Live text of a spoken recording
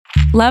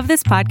Love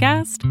this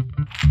podcast?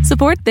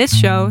 Support this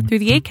show through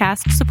the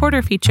Acast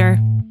supporter feature.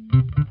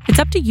 It's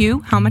up to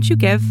you how much you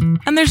give,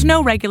 and there's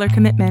no regular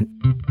commitment.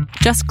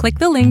 Just click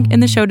the link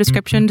in the show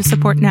description to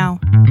support now.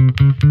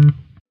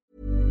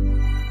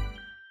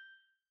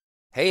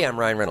 Hey, I'm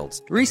Ryan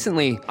Reynolds.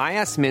 Recently, I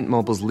asked Mint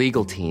Mobile's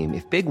legal team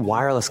if big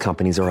wireless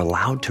companies are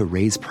allowed to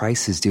raise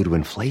prices due to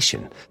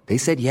inflation. They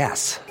said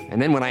yes.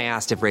 And then when I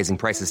asked if raising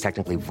prices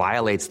technically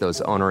violates those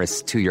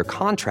onerous two-year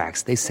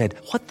contracts, they said,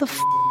 "What the f***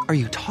 are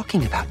you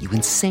talking about, you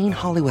insane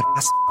Hollywood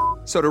ass?"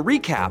 So to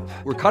recap,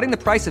 we're cutting the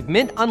price of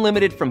Mint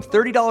Unlimited from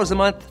 $30 a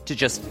month to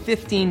just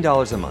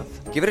 $15 a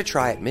month. Give it a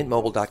try at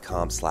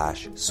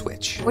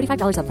mintmobile.com/switch.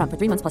 $45 up front for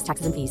 3 months plus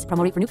taxes and fees.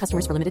 Promo rate for new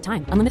customers for limited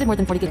time. Unlimited more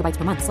than 40 gigabytes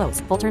per month. Slows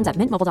full terms at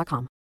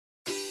mintmobile.com.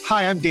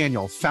 Hi, I'm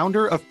Daniel,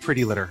 founder of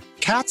Pretty Litter.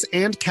 Cats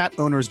and cat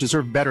owners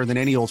deserve better than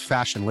any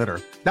old-fashioned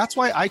litter. That's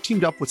why I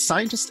teamed up with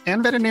scientists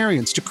and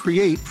veterinarians to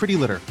create Pretty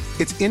Litter.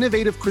 Its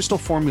innovative crystal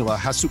formula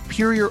has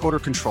superior odor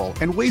control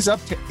and weighs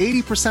up to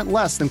 80%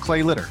 less than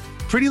clay litter.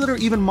 Pretty Litter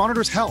even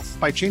monitors health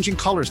by changing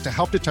colors to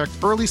help detect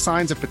early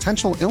signs of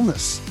potential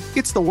illness.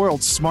 It's the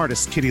world's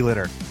smartest kitty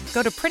litter.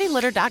 Go to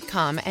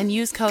prettylitter.com and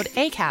use code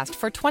ACAST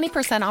for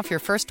 20% off your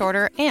first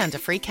order and a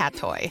free cat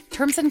toy.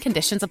 Terms and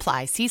conditions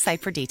apply. See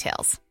site for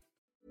details.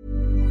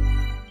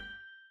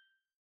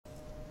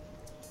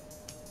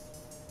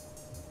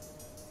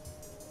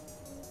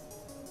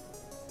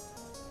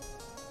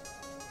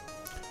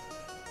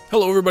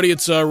 Hello, everybody.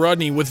 It's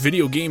Rodney with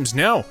Video Games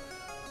Now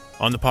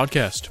on the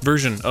podcast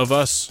version of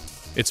us.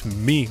 It's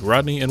me,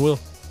 Rodney, and Will.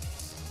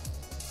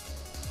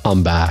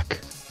 I'm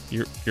back.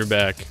 You're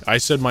back. I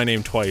said my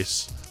name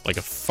twice, like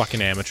a fucking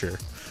amateur.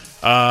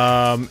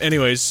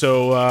 Anyways,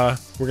 so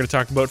we're going to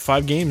talk about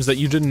 5 games that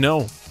you didn't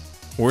know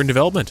were in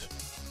development.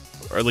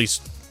 Or at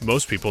least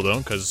most people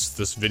don't, because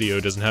this video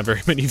doesn't have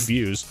very many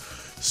views.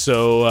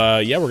 So,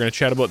 yeah, we're going to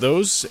chat about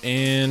those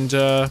and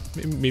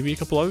maybe a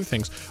couple other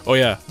things. Oh,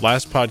 yeah,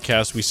 last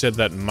podcast we said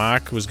that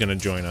Mark was going to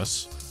join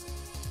us.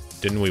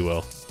 Didn't we,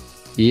 Will?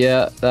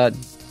 Yeah, that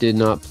did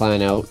not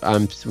plan out.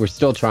 We're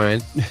still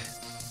trying.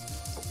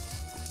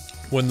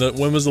 When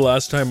was the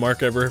last time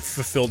Mark ever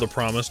fulfilled a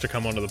promise to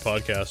come onto the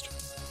podcast?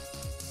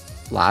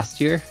 Last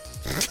year?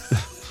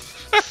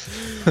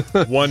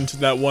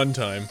 That one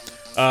time.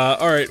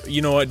 All right,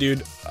 you know what,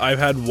 dude? I've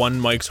had one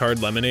Mike's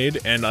Hard Lemonade,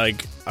 and I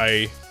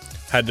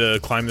had to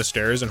climb the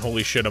stairs, and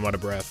holy shit, I'm out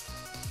of breath.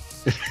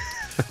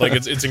 Like,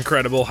 it's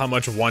incredible how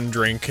much one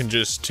drink can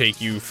just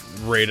take you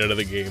right out of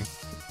the game.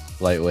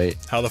 Lightweight.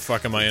 How the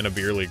fuck am I in a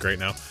beer league right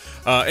now?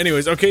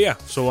 Anyways, okay, yeah.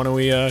 So why don't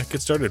we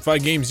get started?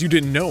 5 games you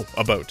didn't know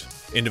about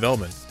in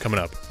development coming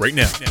up right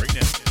now.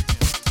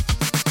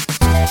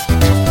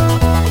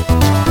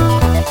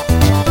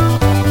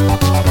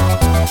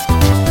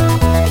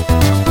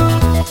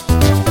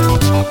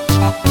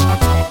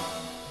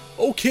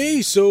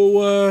 Okay,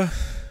 so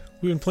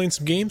we've been playing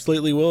some games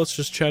lately. Well, let's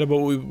just chat about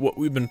what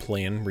we've been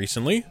playing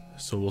recently.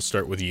 So we'll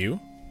start with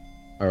you.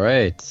 All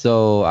right,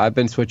 so I've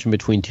been switching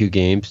between 2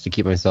 games to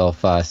keep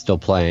myself still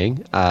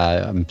playing.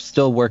 I'm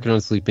still working on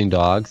Sleeping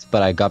Dogs,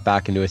 but I got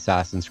back into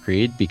Assassin's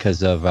Creed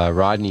because of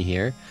Rodney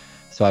here.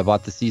 So I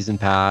bought the season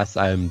pass.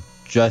 I'm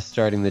just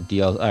starting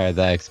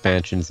the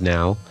expansions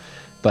now,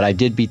 but I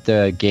did beat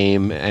the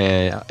game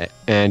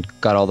and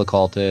got all the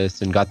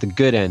cultists and got the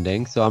good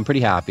ending. So I'm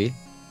pretty happy.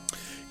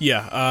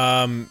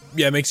 Yeah,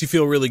 it makes you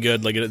feel really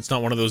good. Like, it's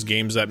not one of those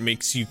games that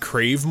makes you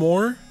crave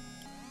more.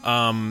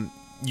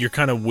 You're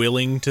kind of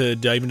willing to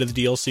dive into the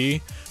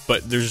DLC,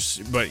 but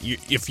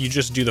if you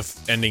just do the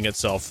ending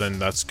itself, then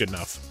that's good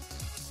enough.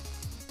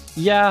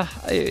 Yeah,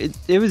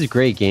 it was a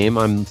great game.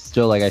 I'm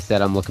still, like I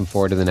said, I'm looking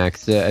forward to the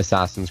next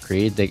Assassin's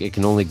Creed. It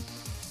can only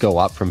go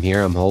up from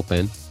here, I'm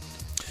hoping.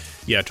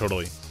 Yeah,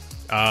 totally.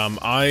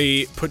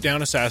 I put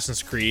down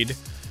Assassin's Creed.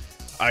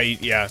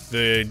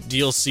 The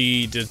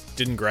DLC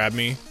didn't grab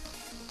me.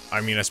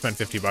 I mean, I spent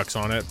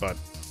 $50 on it, but...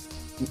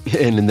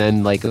 And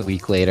then, like, a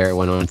week later, it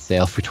went on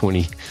sale for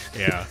 20.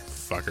 Yeah,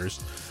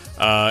 fuckers.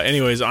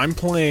 Anyways, I'm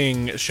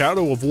playing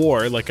Shadow of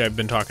War, like I've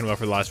been talking about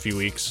for the last few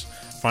weeks.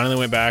 Finally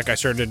went back. I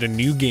started a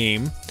new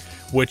game,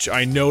 which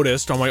I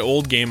noticed on my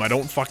old game. I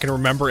don't fucking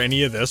remember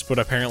any of this, but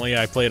apparently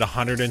I played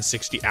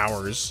 160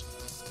 hours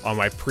on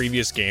my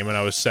previous game, and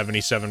I was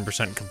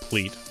 77%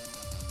 complete.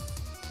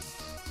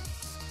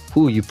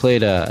 Ooh, you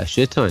played a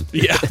shit ton.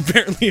 Yeah,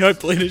 apparently I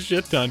played a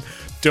shit ton.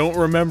 Don't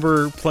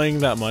remember playing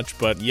that much,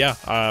 but yeah,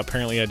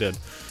 apparently I did.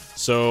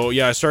 So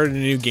yeah, I started a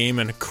new game,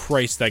 and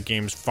Christ, that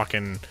game's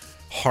fucking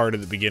hard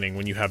at the beginning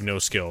when you have no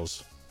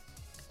skills.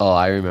 Oh,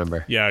 I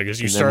remember. Yeah,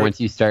 because once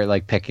you start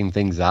like picking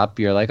things up,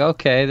 you're like,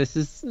 okay, this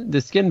is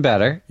getting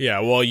better.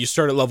 Yeah, well, you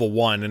start at level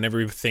 1, and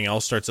everything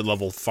else starts at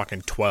level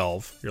fucking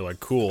 12. You're like,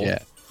 cool. Yeah.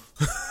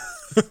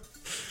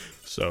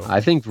 So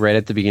I think right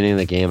at the beginning of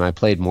the game, I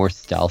played more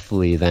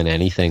stealthily than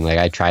anything. Like,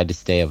 I tried to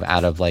stay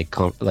out of like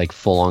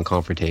full-on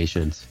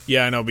confrontations.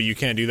 Yeah, I know, but you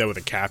can't do that with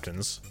the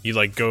captains. You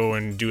like go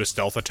and do a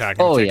stealth attack,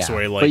 and it takes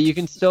away like. But you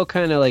can still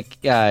kind of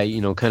like,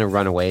 kind of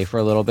run away for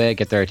a little bit,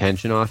 get their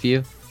attention off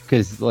you.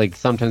 Because like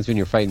sometimes when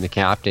you're fighting the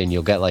captain,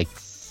 you'll get like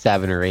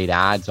 7 or 8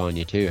 ads on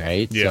you too,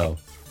 right? Yeah. So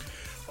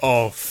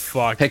Oh,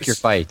 fuck. pick your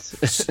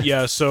fights.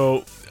 Yeah,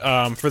 so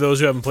for those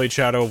who haven't played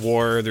Shadow of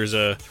War, there's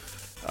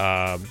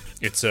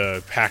it's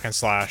a hack and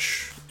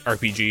slash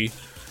RPG,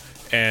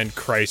 and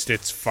Christ,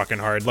 it's fucking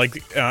hard.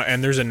 Like,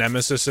 and there's a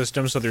nemesis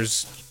system, so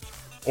there's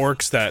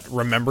orcs that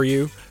remember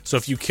you. So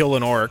if you kill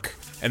an orc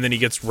and then he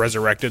gets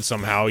resurrected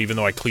somehow, even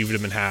though I cleaved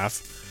him in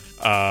half,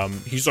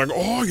 he's like,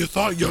 "Oh, you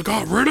thought you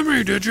got rid of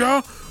me, did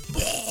ya?"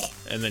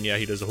 And then, yeah,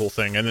 he does the whole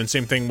thing. And then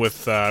same thing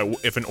with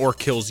if an orc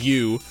kills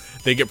you,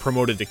 they get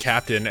promoted to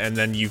captain, and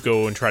then you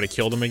go and try to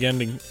kill them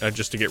again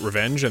just to get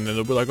revenge, and then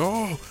they'll be like,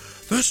 "Oh,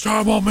 this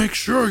time I'll make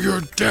sure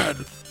you're dead."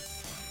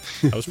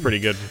 That was a pretty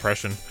good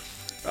impression.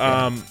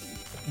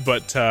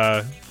 But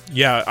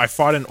yeah, I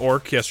fought an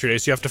orc yesterday,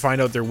 so you have to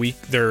find out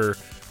their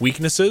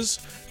weaknesses.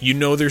 You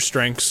know their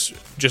strengths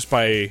just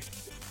by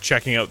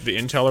checking out the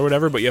intel or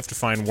whatever, but you have to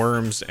find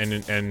worms and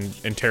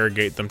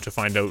interrogate them to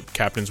find out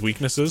captain's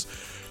weaknesses.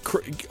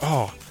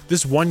 Oh,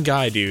 this one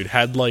guy, dude,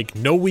 had like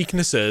no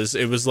weaknesses.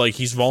 It was like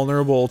he's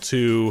vulnerable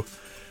to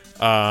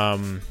I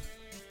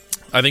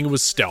think it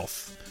was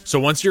stealth. So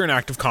once you're in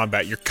active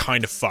combat, you're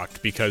kind of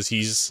fucked because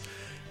he's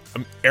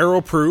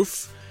arrow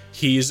proof,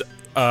 he's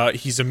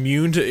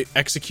immune to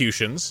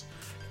executions,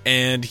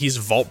 and he's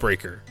vault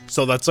breaker.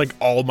 So that's like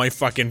all my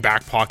fucking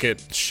back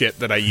pocket shit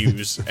that I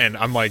use. And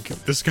I'm like,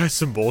 this guy's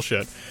some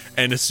bullshit.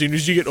 And as soon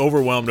as you get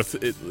overwhelmed,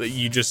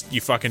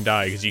 you fucking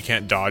die because you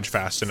can't dodge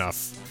fast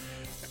enough.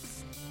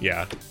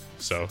 Yeah,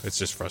 so it's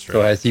just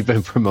frustrating. So has he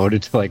been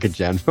promoted to like a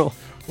general?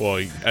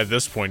 Well, at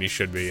this point he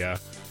should be, yeah.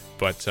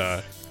 But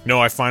no,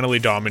 I finally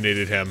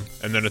dominated him,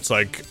 and then it's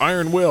like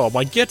Iron Will. I'm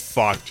like, get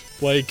fucked.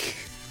 Like,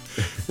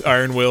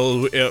 Iron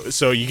Will,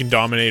 so you can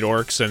dominate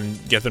orcs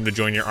and get them to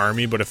join your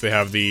army, but if they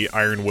have the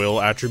Iron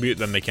Will attribute,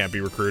 then they can't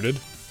be recruited.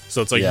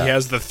 So it's like he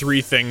has the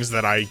 3 things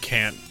that I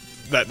can't,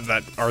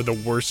 that are the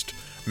worst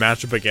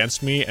matchup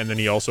against me, and then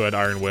he also had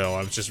Iron Will.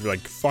 I was just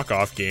like, fuck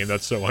off, game.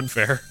 That's so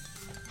unfair.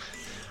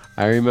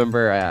 I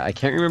remember, I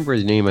can't remember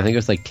his name. I think it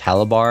was like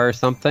Calabar or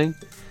something.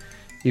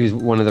 He was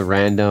one of the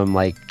random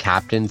like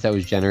captains that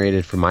was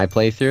generated for my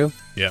playthrough.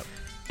 Yeah.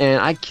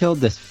 And I killed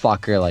this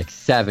fucker like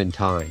 7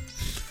 times.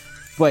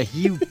 But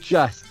he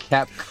just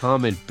kept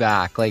coming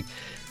back. Like,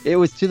 it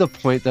was to the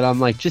point that I'm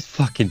like, just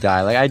fucking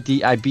die. Like,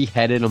 I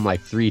beheaded him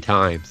like 3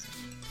 times.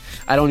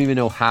 I don't even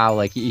know how.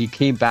 Like, he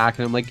came back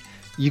and I'm like,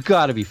 you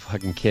gotta be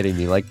fucking kidding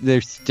me. Like,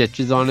 there's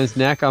stitches on his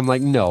neck. I'm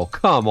like, no,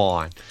 come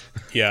on.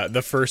 Yeah,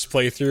 the first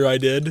playthrough I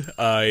did,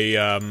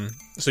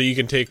 so you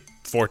can take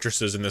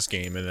fortresses in this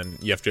game, and then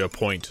you have to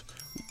appoint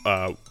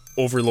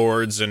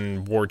overlords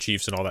and war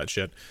chiefs and all that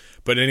shit.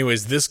 But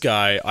anyways, this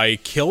guy, I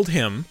killed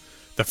him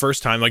the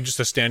first time, like just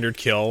a standard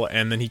kill,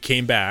 and then he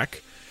came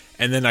back,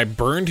 and then I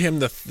burned him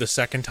the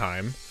second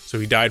time, so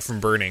he died from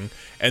burning,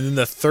 and then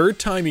the third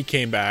time he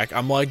came back,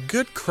 I'm like,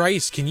 good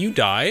Christ, can you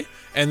die?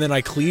 And then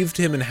I cleaved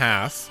him in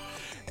half,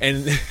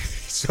 and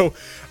so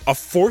a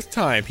 4th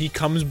time he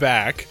comes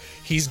back.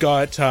 He's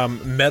got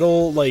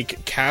metal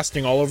like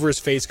casting all over his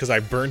face because I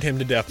burned him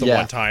to death the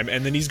one time,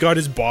 and then he's got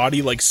his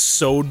body like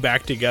sewed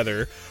back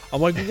together.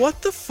 I'm like,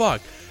 what the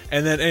fuck?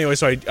 And then anyway,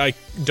 so I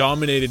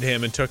dominated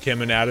him and took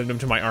him and added him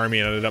to my army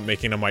and ended up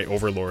making him my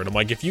overlord. I'm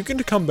like, if you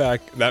can come back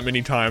that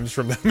many times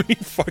from that many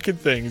fucking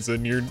things,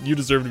 then you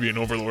deserve to be an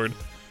overlord.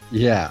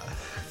 Yeah.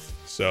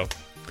 So,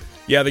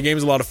 yeah, the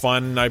game's a lot of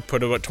fun. I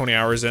put about 20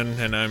 hours in,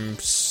 and I'm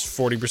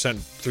 40%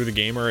 through the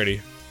game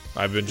already.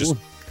 I've been just...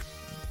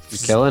 You're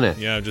killing it.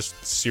 Yeah,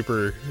 just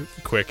super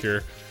quick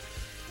here.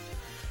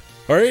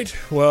 Alright,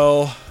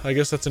 well, I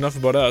guess that's enough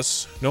about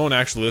us. No one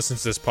actually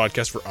listens to this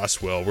podcast for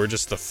us, Will. We're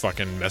just the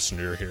fucking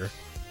messenger here.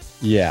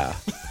 Yeah,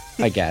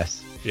 I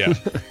guess. Yeah.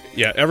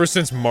 Yeah, ever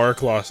since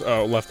Mark left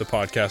the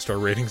podcast, our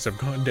ratings have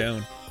gone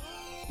down.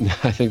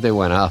 I think they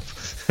went up.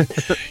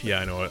 Yeah,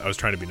 I know. I was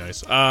trying to be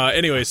nice.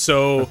 Anyway,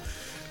 so...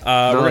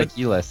 Not like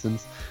he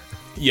listens.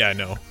 Yeah,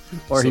 no.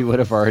 Or he would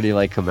have already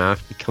like come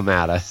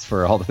at us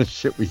for all the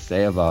shit we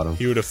say about him.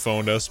 He would have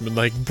phoned us and been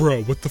like,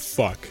 bro, what the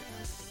fuck?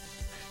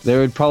 There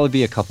would probably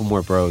be a couple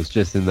more bros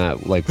just in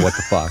that, like, what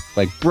the fuck?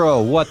 Like,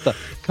 bro, what the...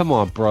 Come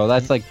on, bro.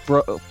 That's like,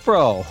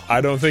 bro.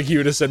 I don't think he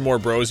would have said more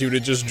bros. He would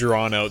have just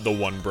drawn out the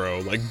one bro.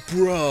 Like,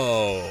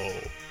 bro.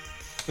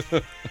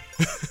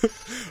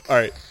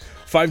 Alright.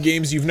 5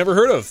 games you've never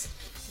heard of.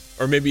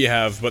 Or maybe you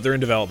have, but they're in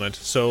development.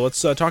 So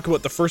let's talk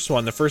about the first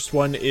one. The first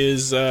one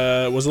is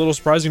was a little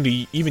surprising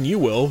to even you,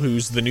 Will,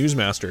 who's the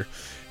newsmaster.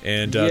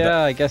 And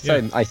I guess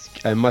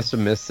I must have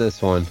missed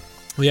this one.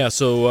 Yeah,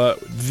 so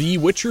The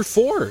Witcher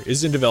 4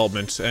 is in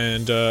development,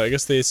 and I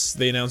guess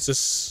they announced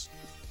this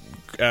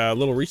a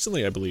little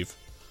recently, I believe.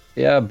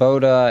 Yeah,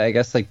 about I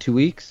guess like 2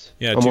 weeks.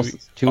 Yeah,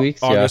 almost 2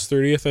 weeks. August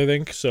 30th, I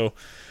think. So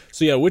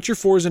yeah, Witcher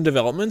 4 is in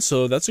development,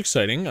 so that's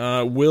exciting.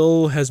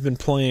 Will has been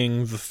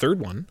playing the third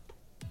one.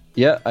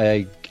 Yeah,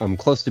 I'm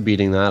close to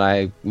beating that.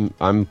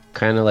 I'm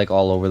kind of like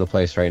all over the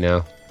place right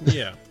now.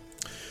 Yeah.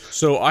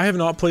 So I have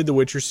not played the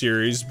Witcher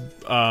series.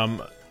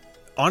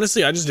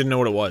 honestly, I just didn't know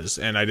what it was,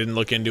 and I didn't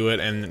look into it.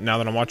 And now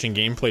that I'm watching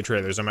gameplay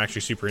trailers, I'm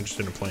actually super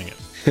interested in playing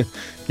it.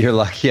 You're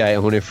lucky I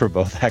own it for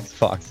both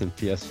Xbox and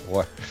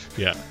PS4.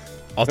 Yeah,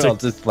 I'll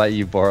just let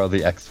you borrow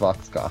the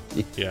Xbox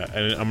copy. Yeah,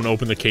 and I'm gonna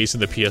open the case,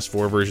 and the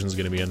PS4 version is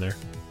gonna be in there.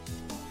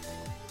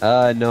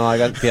 No, I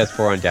got the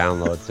PS4 on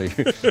download, so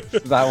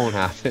that won't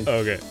happen.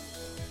 Okay.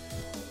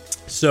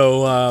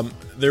 So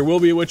there will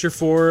be a Witcher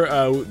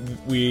 4.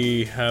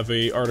 We have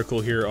a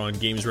article here on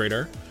Games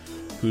Radar,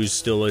 who's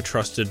still a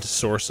trusted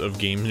source of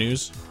game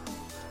news.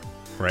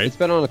 Right. It's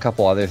been on a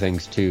couple other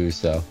things too.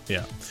 So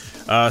yeah.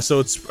 So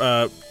it's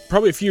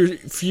probably a few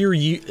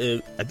the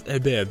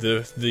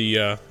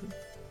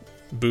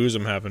booze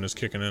I'm having is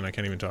kicking in. I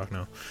can't even talk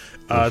now.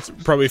 It's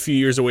probably a few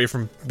years away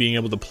from being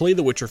able to play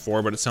The Witcher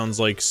 4, but it sounds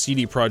like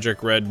CD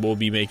Projekt Red will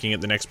be making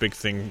it the next big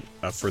thing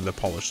for the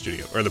Polish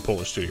studio,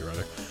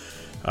 rather.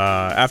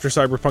 After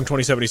Cyberpunk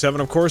 2077,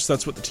 of course,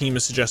 that's what the team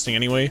is suggesting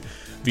anyway,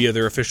 via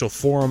their official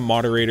forum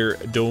moderator,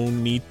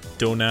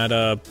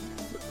 Donata.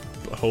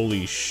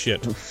 Holy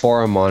shit.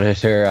 Forum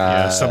monitor.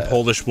 Some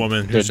Polish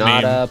woman whose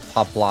Donata name...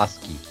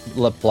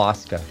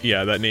 Poplaska.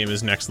 Yeah, that name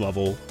is next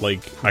level.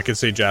 Like, I could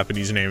say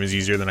Japanese name is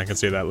easier than I can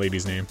say that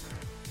lady's name.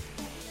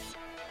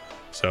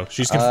 So,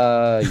 she's...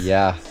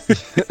 yeah.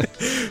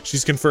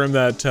 She's confirmed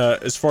that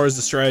as far as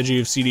the strategy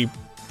of CD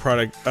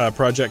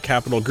Projekt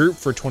Capital Group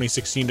for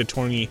 2016 to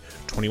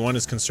 2021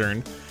 is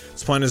concerned,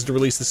 its plan is to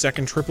release the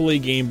second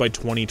AAA game by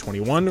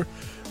 2021.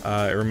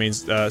 It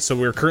remains so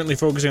we're currently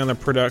focusing on the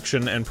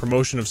production and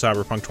promotion of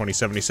Cyberpunk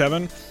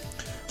 2077.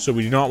 So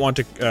we do not want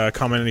to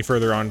comment any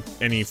further on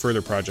any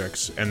further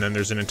projects. And then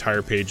there's an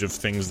entire page of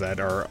things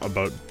that are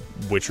about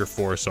Witcher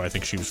 4. So I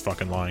think she was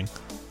fucking lying.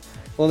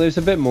 Well, there's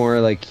a bit more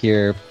like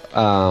here.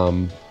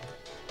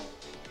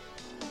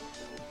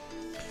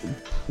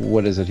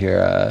 What is it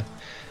here?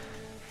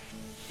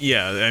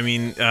 Yeah, I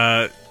mean,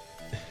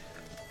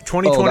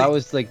 2020. Oh, that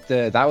was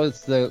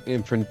the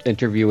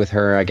interview with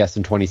her, I guess,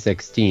 in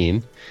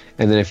 2016.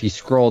 And then if you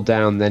scroll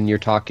down, then you're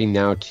talking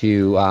now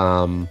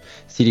to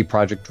CD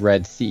Projekt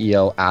Red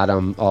CEO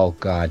Adam. Oh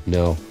God,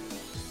 no.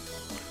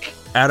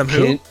 Adam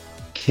who?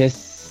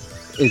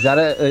 Kiss. Is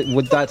that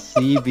would that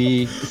C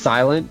be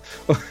silent?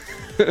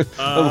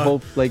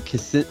 Hope like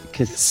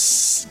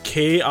kiss.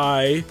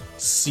 K-I-C-I-N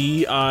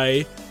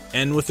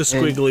with a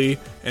squiggly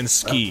and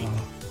ski.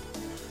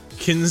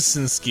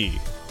 Kinsinski.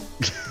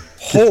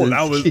 Oh,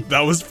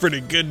 that was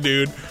pretty good,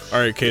 dude. All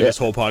right, okay, this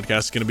whole podcast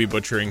is gonna be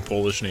butchering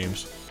Polish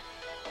names.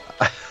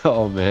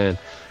 Oh man,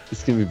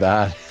 it's gonna be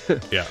bad.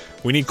 Yeah,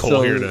 we need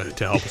Cole here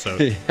to help us out.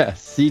 Yeah,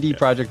 CD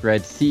Projekt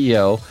Red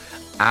CEO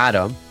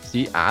Adam.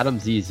 See,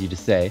 Adam's easy to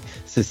say.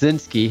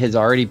 Sasinski has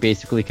already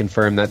basically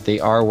confirmed that they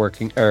are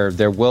working, or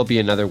there will be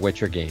another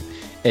Witcher game.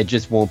 It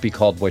just won't be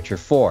called Witcher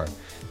 4.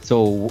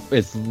 So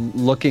it's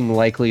looking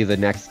likely the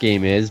next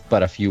game is,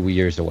 but a few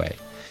years away.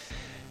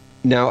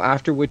 Now,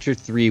 after Witcher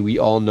 3, we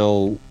all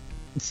know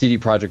CD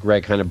Projekt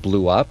Red kind of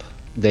blew up.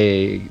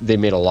 They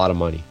made a lot of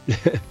money.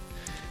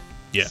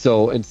 Yeah.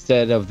 So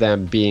instead of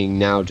them being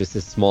now just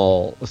a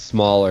small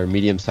or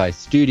medium-sized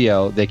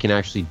studio, they can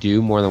actually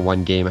do more than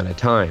one game at a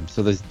time.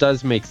 So this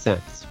does make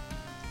sense.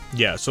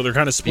 Yeah, so they're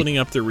kind of splitting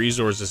up their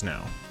resources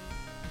now.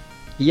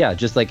 Yeah,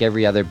 just like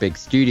every other big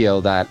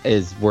studio that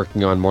is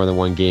working on more than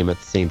one game at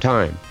the same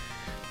time.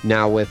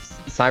 Now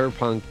with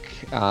Cyberpunk,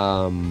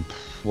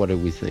 what do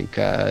we think?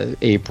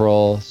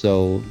 April,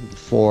 so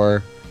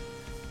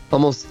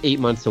almost 8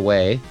 months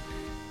away.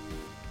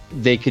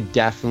 They could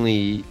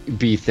definitely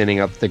be thinning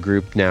up the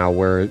group now,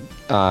 where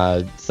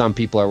some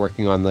people are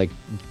working on like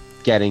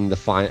getting the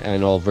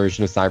final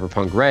version of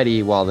Cyberpunk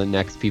ready, while the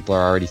next people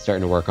are already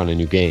starting to work on a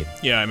new game.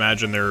 Yeah, I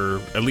imagine they're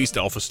at least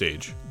alpha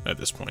stage at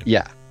this point.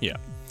 Yeah.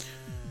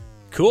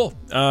 Cool.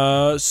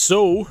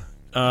 So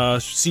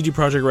CD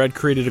Projekt Red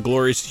created a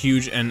glorious,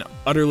 huge, and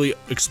utterly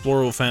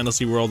explorable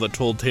fantasy world that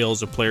told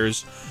tales of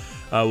players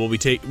we'll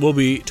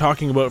be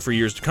talking about for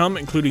years to come,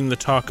 including the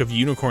talk of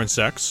unicorn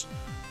sex.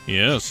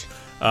 Yes.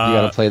 You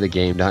gotta play the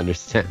game to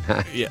understand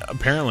that. Yeah,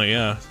 apparently,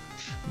 yeah.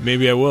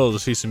 Maybe I will to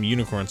see some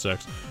unicorn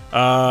sex.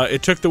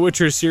 It took the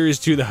Witcher series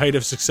to the height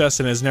of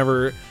success and has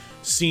never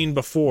seen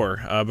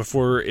before.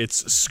 Before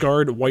its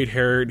scarred,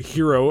 white-haired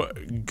hero,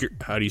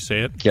 how do you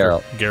say it?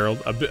 Geralt.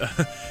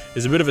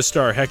 Is a bit of a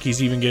star. Heck,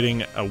 he's even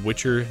getting a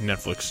Witcher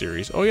Netflix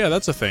series. Oh yeah,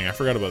 that's a thing. I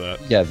forgot about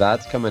that. Yeah,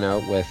 that's coming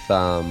out with,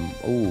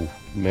 oh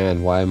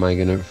man, why am I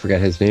gonna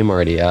forget his name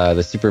already?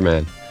 The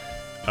Superman.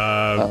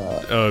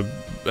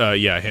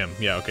 Yeah, him.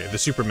 Yeah, okay. The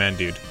Superman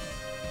dude.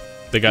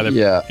 The guy that...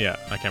 Yeah,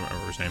 I can't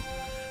remember his name.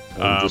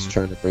 I'm just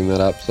trying to bring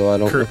that up so I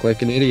don't look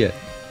like an idiot.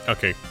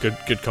 Okay,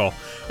 good call.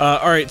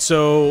 All right,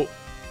 so...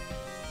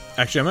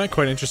 Actually, I'm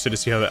quite interested to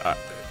see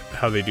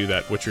how they do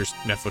that Witcher's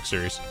Netflix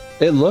series.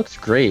 It looks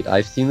great.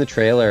 I've seen the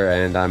trailer,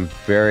 and I'm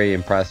very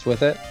impressed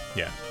with it.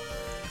 Yeah.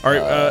 All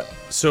right,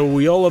 so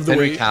we all love the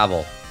Henry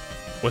Cavill.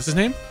 What's his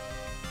name?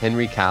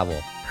 Henry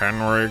Cavill.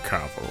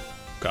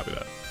 Copy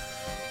that.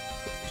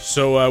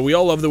 So we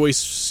all love the way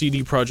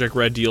CD Projekt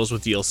Red deals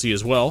with DLC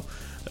as well.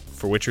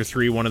 for Witcher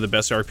 3, one of the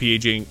best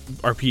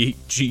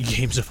RPG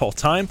games of all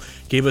time,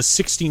 gave us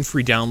 16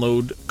 free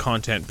download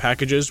content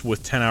packages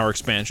with 10-hour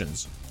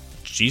expansions.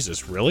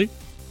 Jesus, really?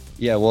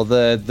 Yeah, well,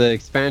 the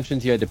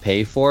expansions you had to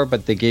pay for,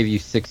 but they gave you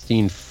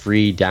 16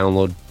 free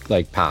download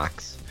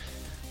packs.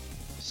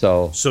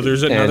 So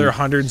there's another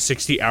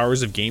 160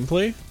 hours of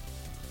gameplay?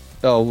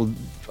 Oh,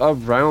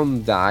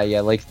 around that,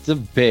 yeah. It's a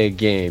big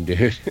game,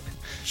 dude.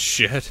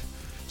 Shit.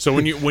 So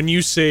when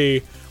you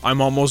say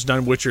I'm almost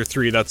done Witcher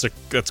 3, that's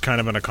kind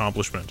of an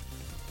accomplishment.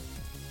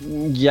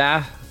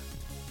 Yeah.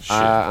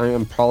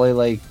 I'm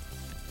probably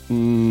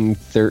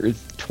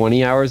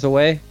 20 hours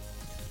away.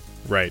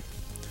 Right.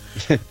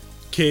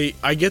 Okay,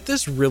 I get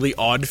this really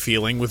odd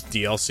feeling with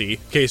DLC.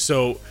 Okay,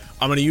 so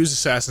I'm going to use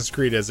Assassin's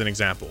Creed as an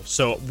example.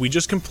 So we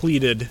just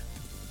completed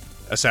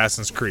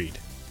Assassin's Creed,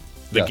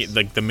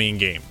 the main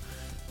game.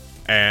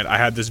 And I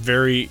had this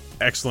very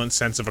excellent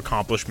sense of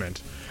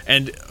accomplishment.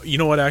 And you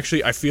know what,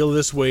 actually, I feel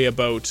this way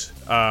about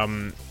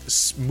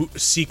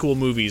sequel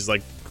movies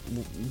like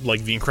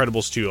The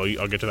Incredibles 2.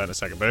 I'll get to that in a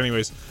second. But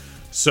anyways,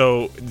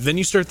 so then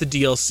you start the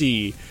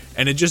DLC,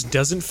 and it just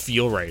doesn't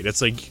feel right.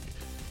 It's like,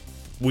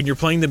 when you're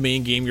playing the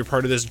main game, you're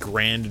part of this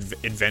grand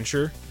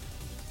adventure.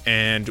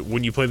 And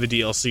when you play the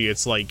DLC,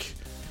 it's like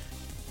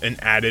an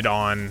added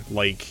on,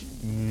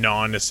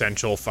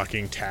 non-essential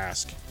fucking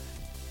task.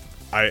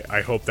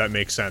 I hope that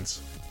makes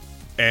sense.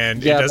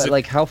 And yeah,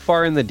 but how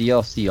far in the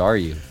DLC are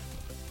you?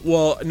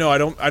 Well, no,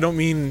 I don't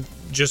mean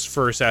just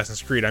for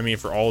Assassin's Creed. I mean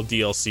for all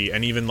DLC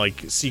and even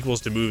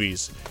sequels to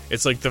movies.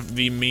 It's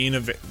the main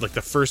of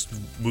the first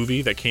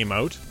movie that came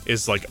out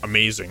is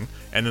amazing,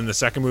 and then the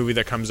second movie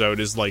that comes out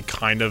is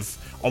kind of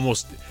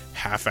almost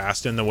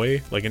half-assed in the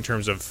way, in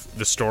terms of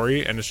the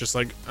story, and it's just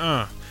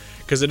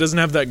because it doesn't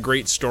have that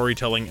great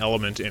storytelling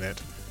element in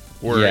it,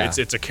 where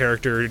it's a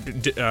character.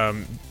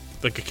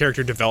 A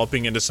character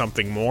developing into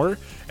something more,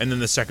 and then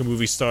the second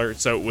movie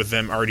starts out with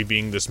them already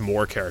being this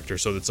more character,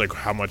 so it's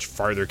how much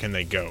farther can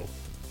they go?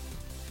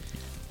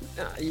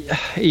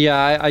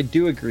 Yeah, I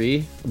do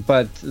agree,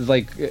 but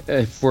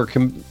if we're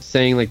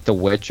saying The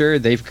Witcher,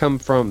 they've come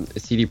from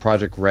CD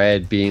Projekt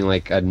Red being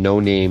a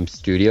no-name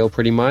studio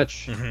pretty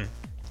much.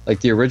 Mm-hmm.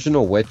 The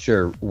original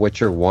Witcher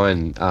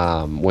 1,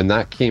 when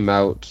that came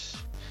out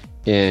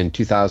in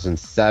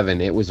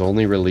 2007, it was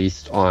only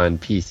released on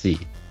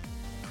PC.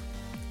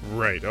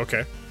 Right,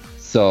 okay.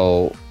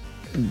 So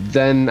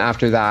then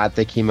after that,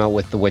 they came out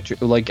with The Witcher.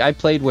 I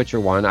played Witcher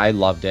 1, I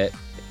loved it.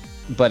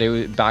 But it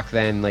was, back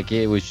then,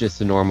 it was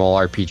just a normal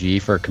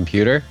RPG for a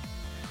computer.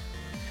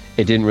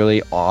 It didn't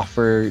really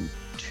offer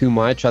too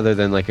much other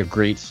than a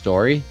great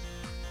story.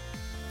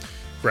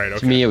 Right, okay.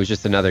 To me, it was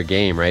just another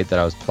game, right, that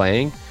I was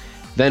playing.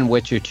 Then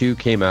Witcher 2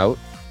 came out,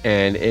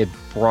 and it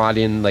brought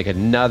in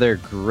another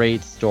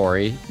great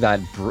story that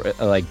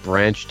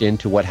branched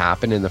into what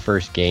happened in the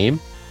first game.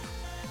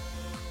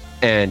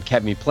 And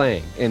kept me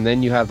playing. And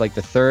then you have the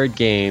third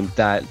game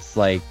that's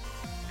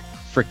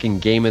freaking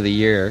game of the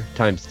year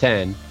times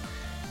 10.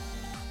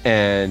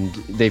 And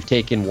they've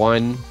taken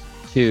 1,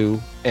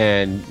 2,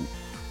 and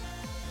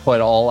put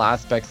all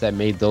aspects that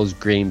made those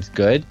games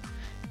good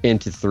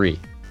into 3.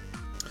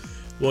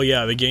 Well,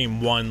 yeah, the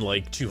game won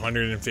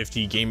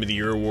 250 Game of the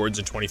Year awards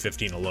in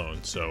 2015 alone,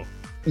 so.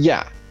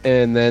 Yeah,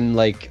 and then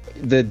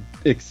the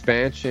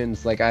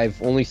expansions,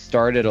 I've only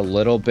started a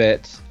little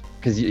bit,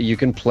 because you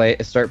can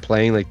start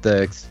playing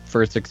the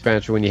first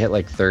expansion when you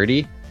hit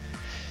 30.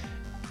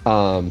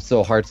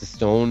 So Hearts of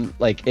Stone,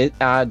 it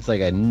adds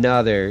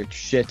another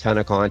shit ton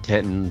of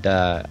content and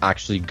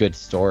actually good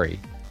story.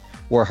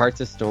 Where Hearts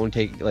of Stone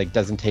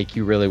doesn't take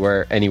you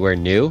really anywhere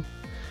new,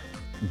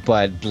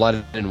 but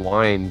Blood and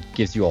Wine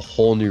gives you a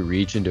whole new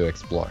region to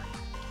explore.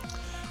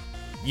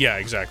 Yeah,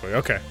 exactly.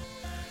 Okay.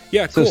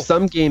 Yeah, cool. So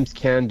some games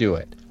can do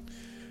it.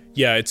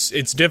 Yeah,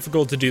 it's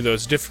difficult to do though.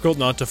 It's difficult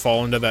not to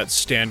fall into that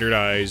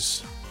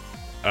standardized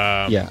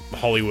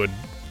Hollywood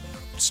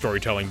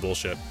storytelling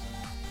bullshit.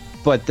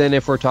 But then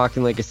if we're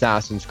talking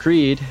Assassin's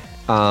Creed,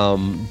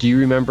 do you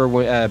remember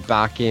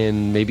back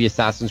in maybe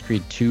Assassin's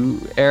Creed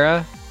 2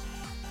 era?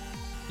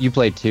 You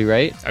played 2,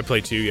 right? I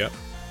played 2, yeah.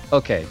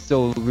 Okay,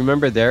 so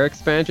remember their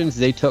expansions?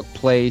 They took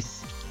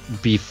place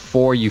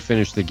before you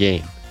finished the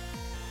game.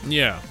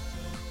 Yeah.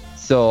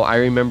 So I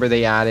remember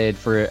they added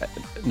for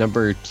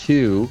number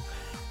 2,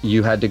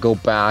 you had to go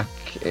back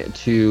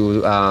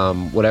to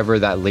whatever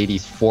that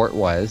lady's fort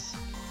was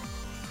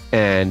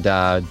and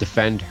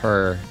defend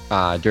her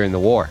during the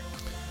war.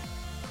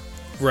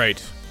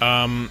 Right.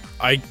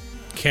 I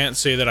can't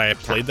say that I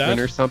played that.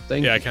 Or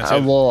something? Yeah, I can't say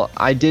that. Well,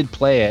 I did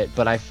play it,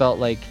 but I felt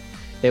like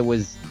it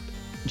was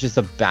just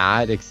a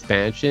bad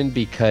expansion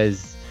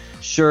because,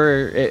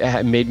 sure,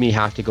 it made me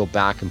have to go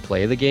back and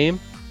play the game.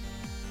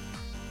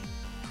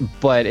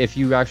 But if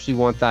you actually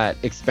want that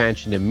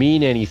expansion to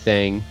mean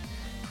anything,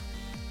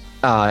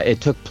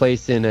 it took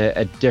place in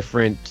a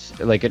different,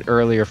 an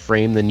earlier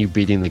frame than you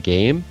beating the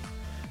game.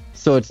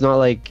 So it's not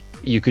like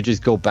you could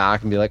just go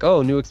back and be like,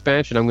 oh, new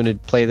expansion, I'm going to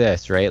play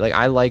this, right?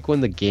 I like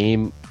when the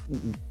game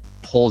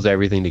pulls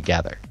everything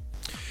together.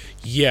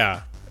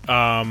 Yeah.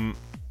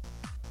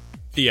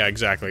 Yeah,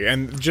 exactly.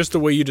 And just the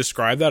way you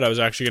describe that, I was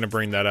actually going to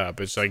bring that up.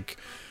 It's like,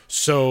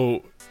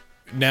 so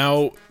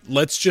now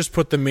let's just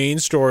put the main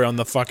story on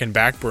the fucking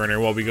back burner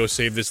while we go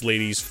save this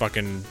lady's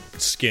fucking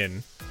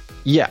skin.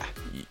 Yeah.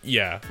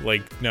 Yeah,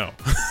 like, no.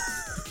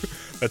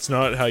 That's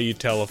not how you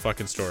tell a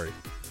fucking story.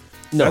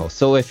 No,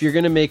 so if you're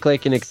going to make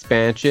like an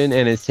expansion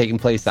and it's taking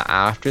place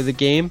after the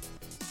game,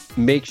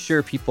 make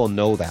sure people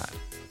know that.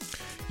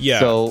 Yeah.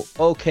 So,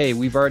 okay,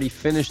 we've already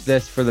finished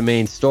this for the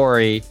main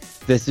story.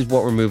 This is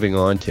what we're moving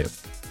on to.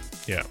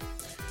 Yeah.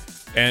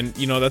 And,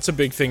 you know, that's a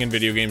big thing in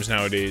video games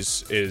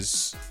nowadays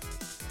is,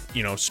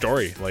 you know,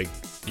 story. Like,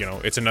 you know,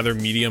 it's another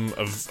medium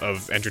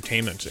of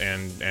entertainment.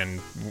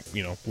 And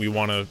you know, we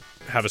want to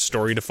have a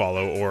story to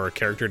follow or a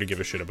character to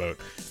give a shit about.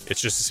 It's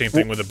just the same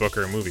thing with a book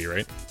or a movie,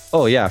 right?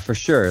 Oh, yeah, for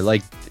sure.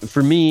 Like,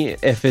 for me,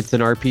 if it's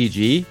an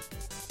RPG,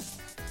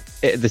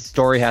 the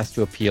story has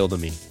to appeal to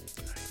me.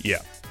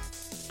 Yeah.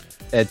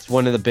 It's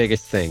one of the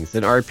biggest things.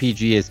 An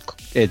RPG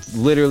it's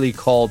literally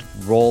called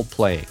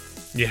role-playing.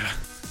 Yeah.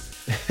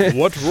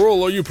 What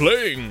role are you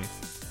playing?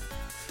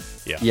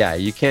 Yeah. Yeah,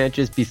 you can't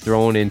just be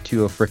thrown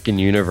into a freaking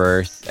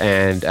universe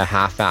and a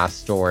half-assed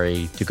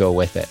story to go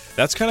with it.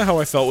 That's kind of how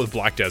I felt with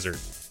Black Desert.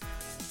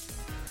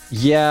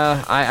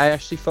 Yeah, I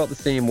actually felt the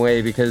same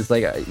way because,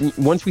 like,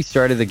 once we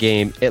started the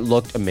game, it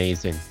looked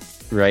amazing,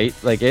 right?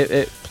 Like,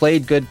 it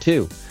played good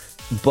too.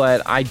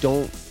 But I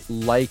don't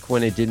like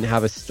when it didn't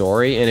have a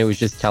story and it was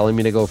just telling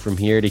me to go from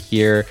here to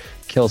here,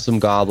 kill some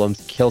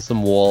goblins, kill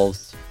some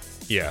wolves.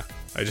 Yeah,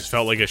 I just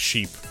felt like a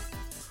sheep.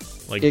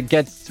 Like, it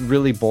gets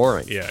really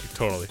boring. Yeah,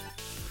 totally.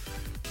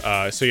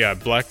 So yeah,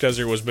 Black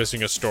Desert was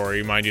missing a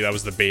story. Mind you, that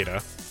was the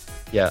beta.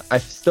 Yeah, I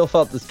still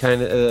felt this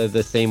kind of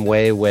the same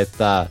way with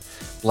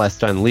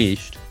Blessed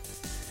Unleashed.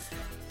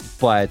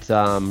 But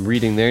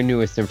reading their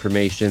newest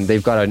information,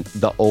 they've got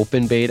the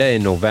open beta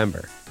in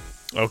November.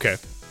 Okay.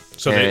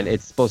 So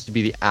it's supposed to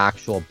be the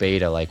actual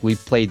beta. Like, we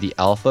played the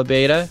alpha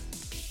beta.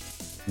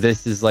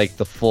 This is like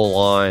the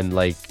full-on,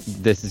 like,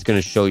 this is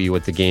going to show you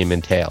what the game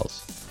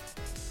entails.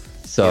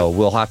 So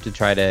we'll have to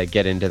try to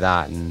get into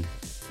that, and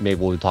maybe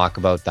we'll talk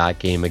about that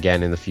game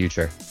again in the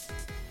future.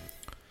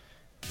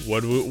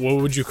 What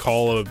would you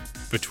call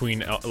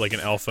between like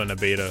an alpha and a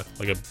beta?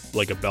 Like a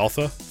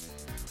belpha?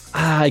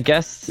 I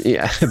guess,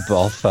 yeah,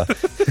 belpha.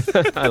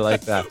 I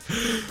like that.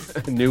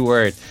 New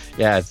word.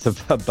 Yeah, it's a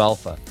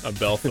belpha. A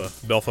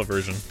belpha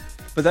version.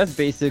 But that's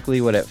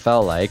basically what it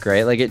felt like,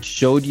 right? Like, it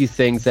showed you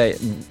things that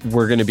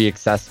were going to be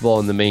accessible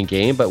in the main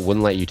game, but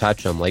wouldn't let you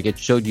touch them. Like, it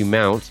showed you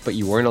mounts, but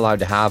you weren't allowed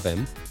to have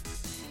him.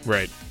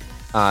 Right.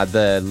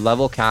 The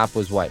level cap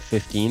was,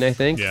 15, I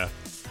think? Yeah.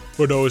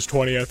 Oh, no, it was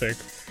 20, I think.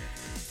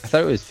 I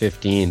thought it was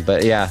 15,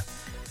 but yeah.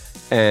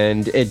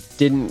 And it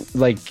didn't,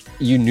 like,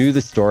 you knew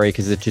the story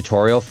because the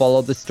tutorial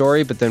followed the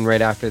story, but then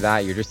right after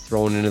that, you're just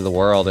thrown into the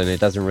world and it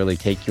doesn't really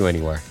take you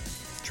anywhere.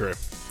 True.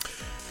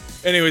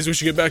 Anyways, we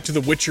should get back to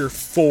The Witcher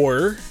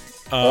 4.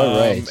 All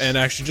right. And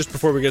actually, just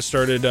before we get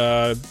started,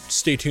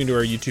 stay tuned to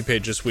our YouTube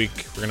page this week.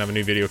 We're going to have a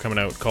new video coming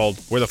out called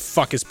Where the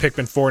Fuck is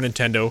Pikmin 4,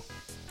 Nintendo?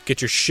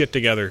 Get your shit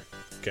together.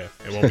 Okay,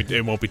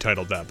 it won't be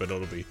titled that, but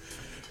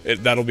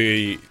that'll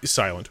be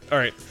silent. All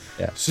right.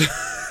 Yeah.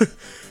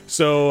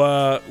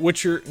 So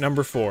Witcher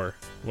number 4.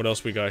 What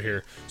else we got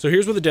here? So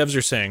here's what the devs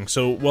are saying.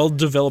 So while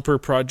developer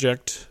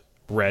Project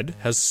Red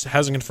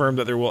hasn't confirmed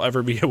that there will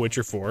ever be a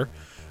Witcher 4,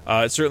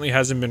 it certainly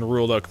hasn't been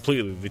ruled out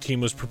completely. The team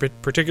was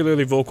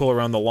particularly vocal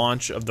around the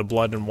launch of the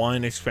Blood and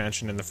Wine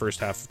expansion in the first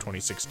half of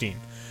 2016.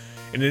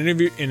 In an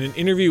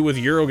interview with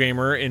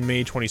Eurogamer in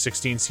May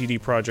 2016, CD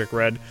Projekt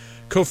Red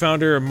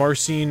co-founder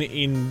Marcin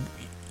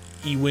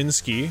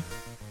Iwinski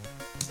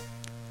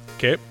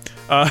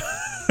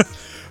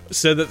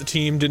said that the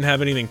team didn't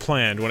have anything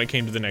planned when it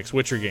came to the next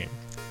Witcher game.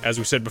 As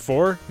we said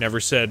before, he never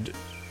said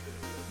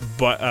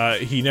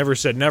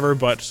never,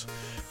 but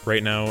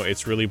right now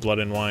it's really Blood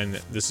and Wine.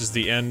 This is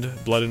the end.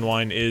 Blood and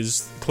Wine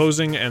is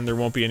closing, and there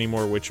won't be any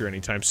more Witcher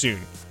anytime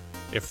soon,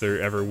 if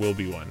there ever will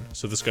be one.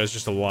 So this guy's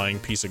just a lying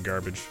piece of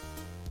garbage.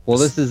 Well,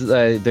 this is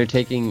they're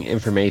taking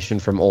information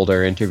from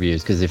older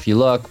interviews, because if you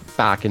look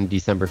back in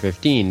December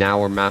 15, now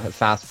we're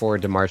fast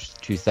forward to March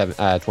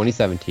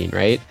 2017,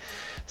 right?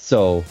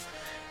 So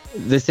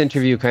this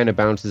interview kind of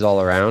bounces all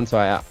around.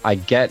 So I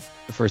get,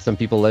 for some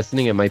people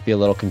listening, it might be a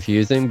little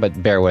confusing,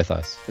 but bear with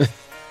us.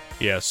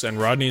 Yes, and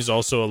Rodney's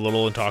also a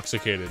little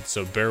intoxicated,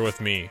 so bear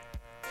with me.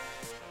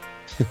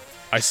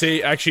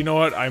 Actually, you know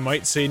what? I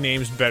might say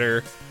names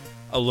better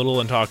a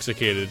little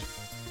intoxicated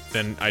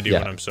than I do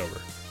when I'm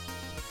sober.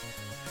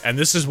 And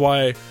this is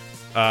why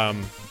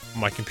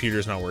my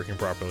computer's not working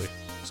properly.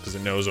 It's because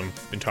it knows I'm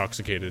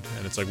intoxicated,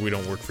 and it's like, we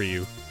don't work for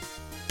you,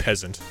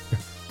 peasant.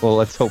 Well,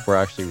 let's hope we're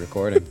actually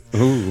recording.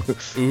 Ooh.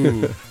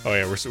 Oh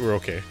yeah, we're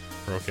okay.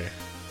 We're okay.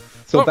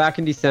 So back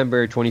in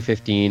December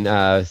 2015,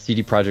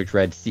 CD Projekt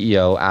Red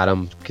CEO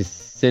Adam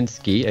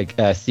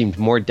Kaczynski seemed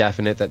more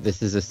definite that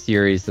this is a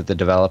series that the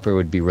developer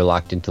would be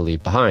reluctant to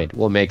leave behind.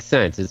 Well, it makes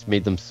sense. It's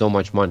made them so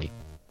much money.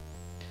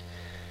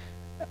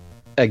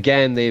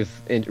 Again, they've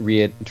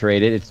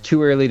reiterated it's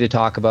too early to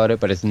talk about it,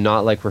 but it's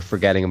not like we're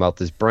forgetting about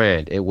this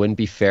brand. It wouldn't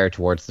be fair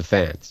towards the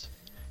fans.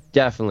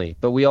 Definitely.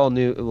 But we all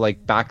knew,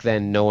 like, back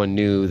then, no one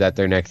knew that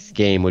their next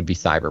game would be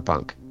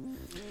Cyberpunk.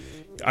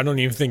 I don't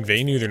even think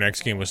they knew their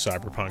next game was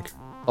Cyberpunk.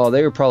 Oh,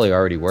 they were probably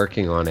already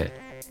working on it.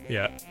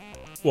 Yeah.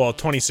 Well,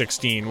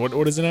 2016.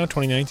 What is it now?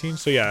 2019?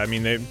 So, yeah, I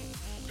mean, it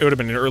would have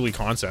been early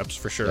concepts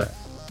for sure. Yeah.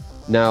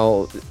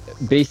 Now,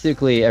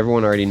 basically,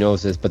 everyone already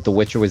knows this, but The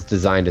Witcher was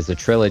designed as a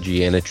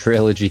trilogy, and a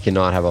trilogy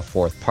cannot have a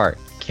fourth part,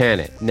 can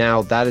it?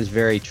 Now, that is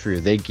very true.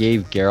 They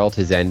gave Geralt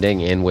his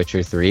ending in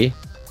Witcher 3,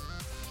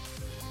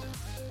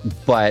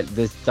 but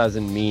this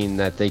doesn't mean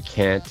that they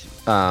can't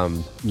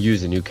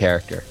use a new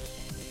character.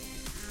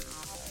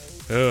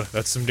 Ugh,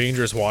 that's some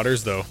dangerous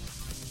waters, though.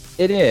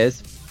 It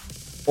is.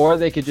 Or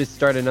they could just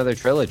start another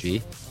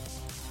trilogy.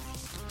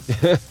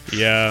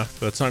 Yeah,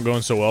 that's not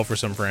going so well for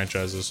some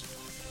franchises.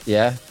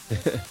 Yeah.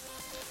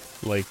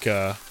 Like,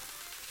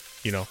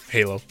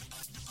 Halo.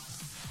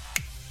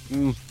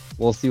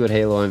 We'll see what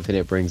Halo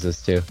Infinite brings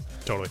us to.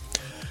 Totally.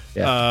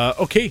 Yeah.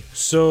 Okay,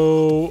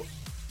 so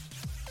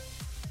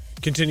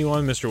continue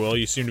on, Mr. Will.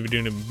 You seem to be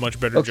doing a much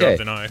better job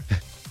than I.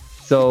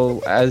 So,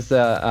 as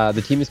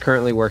the team is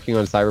currently working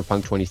on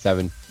Cyberpunk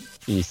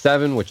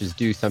 2077, which is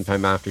due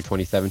sometime after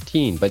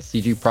 2017, but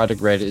CG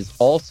Projekt Red is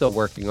also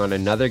working on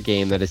another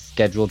game that is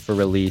scheduled for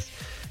release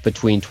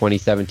between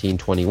 2017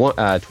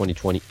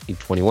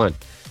 2021.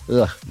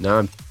 Ugh,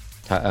 now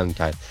I'm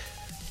tired.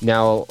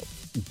 Now,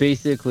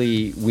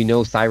 basically, we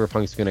know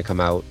Cyberpunk's going to come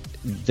out.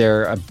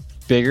 They're a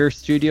bigger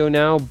studio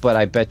now, but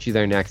I bet you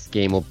their next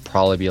game will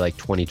probably be like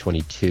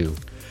 2022.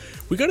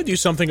 We got to do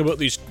something about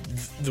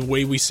the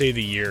way we say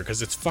the year,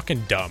 because it's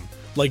fucking dumb.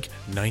 Like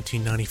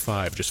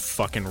 1995 just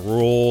fucking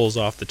rolls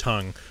off the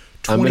tongue.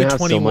 I'm gonna have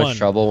so much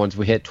trouble once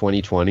we hit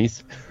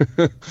 2020s.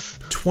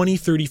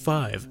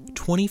 2035,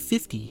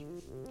 2050,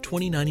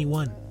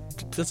 2091.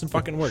 It doesn't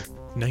fucking work.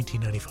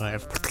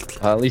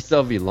 1995. At least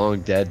I'll be long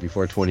dead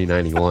before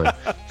 2091.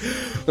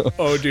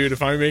 Oh, dude,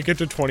 if I make it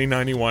to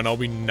 2091, I'll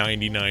be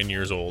 99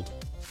 years old.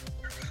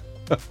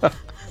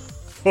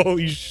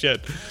 Holy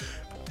shit.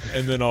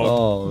 And then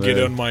I'll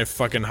get on my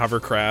fucking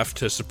hovercraft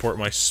to support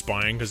my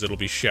spine because it'll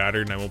be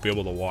shattered and I won't be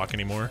able to walk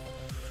anymore.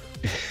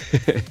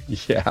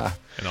 Yeah.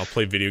 And I'll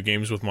play video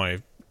games with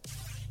my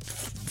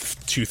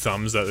two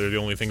thumbs that are the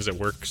only things that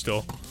work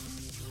still.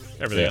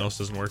 Everything else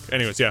doesn't work.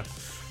 Anyways, yeah.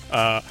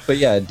 But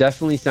yeah, it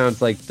definitely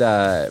sounds like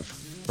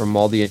from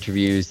all the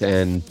interviews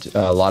and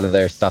a lot of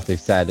their stuff they've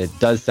said, it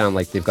does sound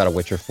like they've got a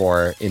Witcher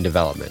 4 in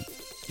development.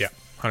 Yeah,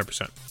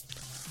 100%.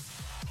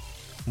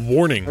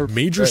 Warning,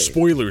 major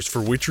spoilers for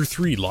Witcher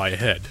 3 lie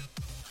ahead.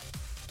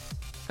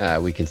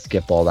 We can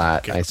skip all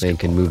that, I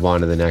think, and move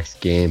on to the next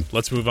game.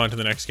 Let's move on to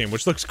the next game,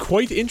 which looks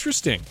quite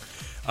interesting.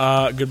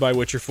 Goodbye,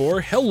 Witcher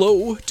 4.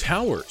 Hello,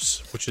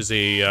 Towers, which is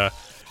a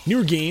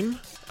newer game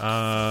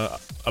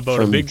about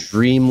from a big...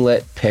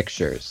 Dreamlit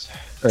Pictures.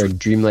 Or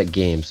Dreamlit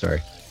Games,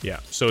 sorry. Yeah,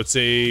 so it's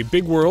a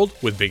big world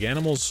with big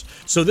animals.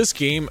 So this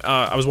game,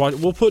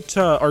 we'll put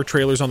our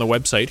trailers on the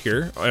website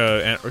here,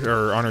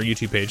 or on our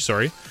YouTube page,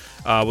 sorry.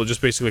 We'll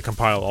just basically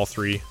compile all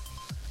three.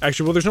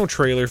 Actually, well, there's no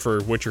trailer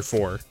for Witcher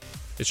 4.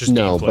 It's just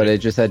gameplay. But it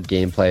just had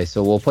gameplay.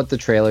 So we'll put the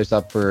trailers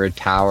up for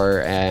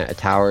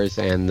Towers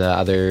and the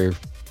other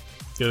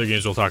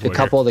games we'll talk about. A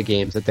couple of the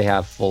games that they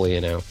have fully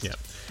announced. Yeah.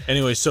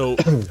 Anyway, so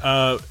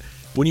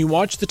when you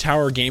watch the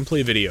Tower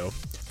gameplay video,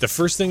 the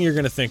first thing you're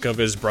going to think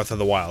of is Breath of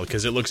the Wild,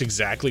 because it looks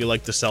exactly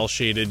like the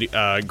cel-shaded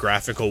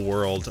graphical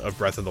world of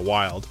Breath of the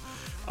Wild.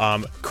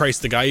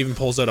 Christ, the guy even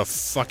pulls out a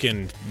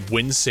fucking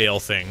wind sail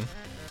thing.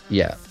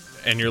 Yeah.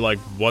 And you're like,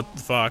 what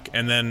the fuck?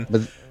 And then...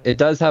 But it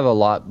does have a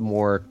lot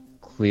more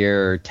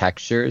clear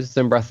textures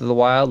than Breath of the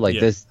Wild.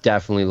 This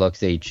definitely looks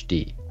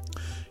HD.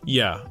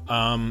 Yeah.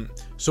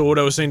 So what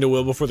I was saying to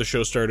Will before the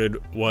show started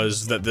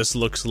was that this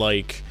looks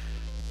like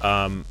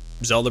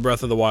Zelda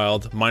Breath of the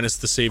Wild minus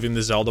the saving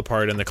the Zelda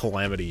part and the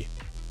Calamity.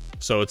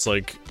 So it's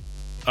like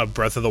a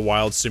Breath of the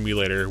Wild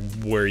simulator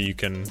where you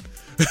can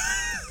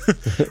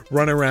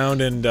run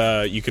around and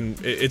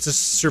it's a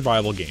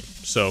survival game.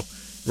 So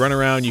run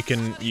around, you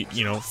can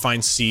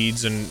find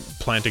seeds and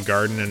plant a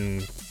garden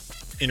and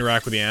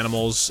interact with the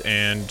animals,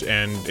 and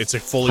it's a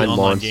fully online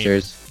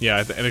monsters. Game. Yeah,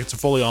 I think it's a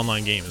fully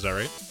online game. Is that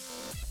right?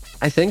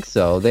 I think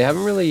so. They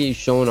haven't really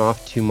shown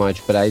off too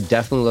much, but it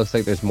definitely looks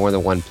like there's more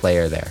than one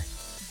player there.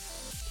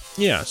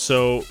 Yeah,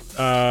 so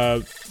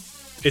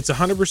it's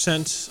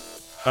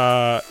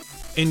 100%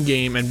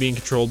 in-game and being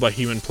controlled by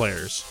human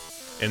players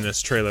in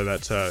this trailer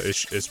that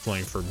is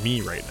playing for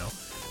me right now.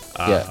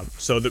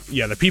 So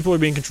the people are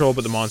being controlled,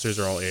 but the monsters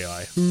are all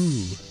AI.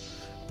 Ooh.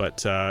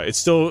 But it's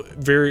still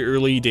very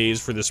early days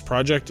for this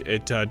project.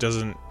 It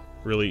doesn't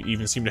really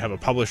even seem to have a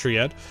publisher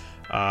yet.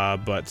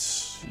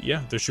 But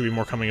yeah, there should be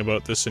more coming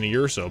about this in a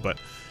year or so. But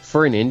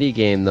for an indie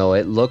game, though,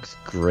 it looks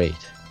great.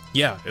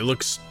 Yeah, it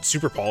looks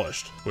super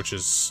polished, which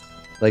is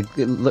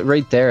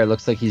right there. It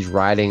looks like he's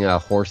riding a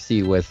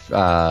horsey with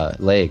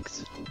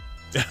legs.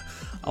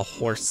 A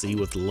horsey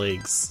with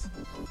legs.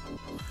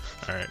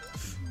 All right.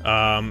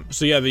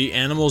 So yeah, the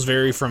animals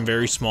vary from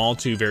very small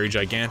to very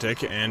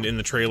gigantic, and in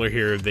the trailer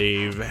here,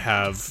 they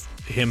have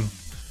him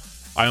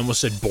I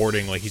almost said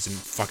boarding like he's a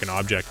fucking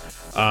object.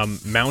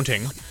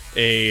 Mounting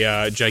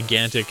a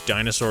gigantic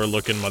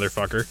dinosaur-looking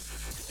motherfucker,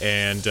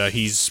 and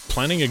he's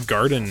planting a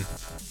garden,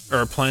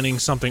 or planting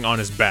something on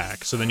his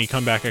back. So then you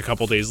come back a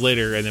couple days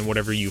later, and then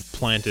whatever you've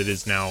planted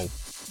is now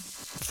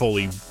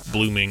fully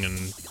blooming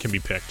and can be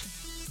picked.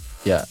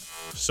 Yeah.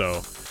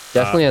 So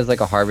definitely has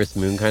like a Harvest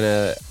Moon kind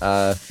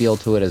of feel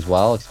to it as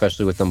well,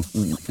 especially with them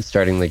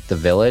starting like the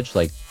village.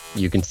 Like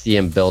you can see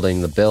him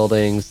building the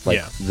buildings.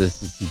 Like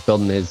this is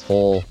building his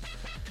whole.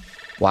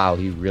 Wow,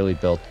 he really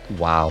built.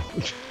 Wow.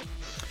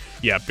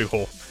 Yeah, big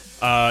hole.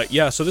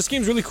 So this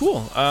game's really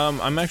cool.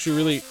 I'm actually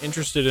really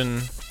interested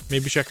in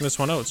maybe checking this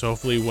one out. So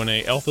hopefully when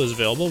a alpha is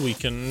available, we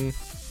can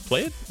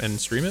play it and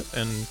stream it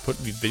and put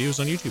videos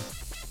on YouTube.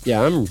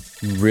 Yeah, I'm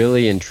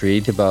really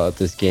intrigued about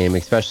this game,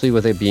 especially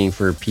with it being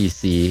for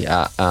PC.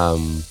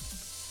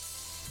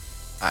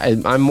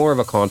 I'm more of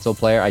a console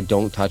player. I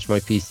don't touch my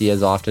PC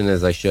as often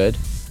as I should.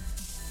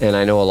 And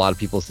I know a lot of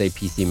people say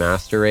PC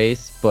Master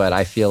Race, but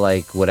I feel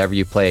like whatever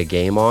you play a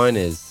game on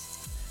is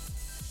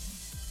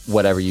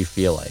whatever you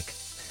feel like.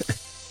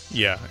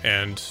 Yeah,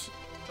 and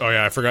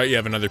I forgot you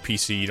have another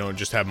PC. You don't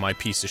just have my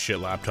piece of shit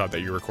laptop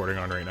that you're recording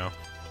on right now.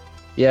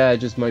 Yeah,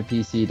 just my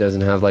PC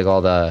doesn't have like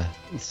all the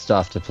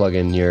stuff to plug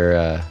in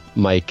your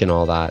mic and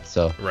all that.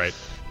 So right.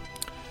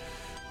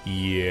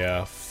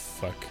 Yeah,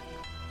 fuck.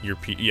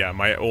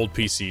 My old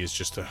PC is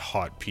just a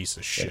hot piece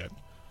of shit. Yeah.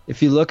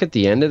 If you look at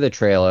the end of the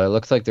trailer, it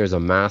looks like there's a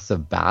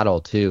massive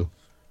battle too.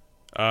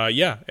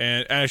 Yeah,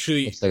 and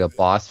actually it's like a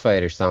boss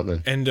fight or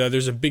something. And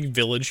there's a big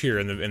village here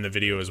in the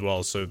video as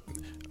well. So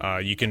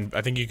I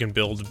think you can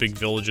build big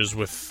villages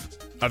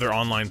with other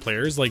online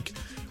players. Like,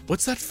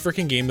 what's that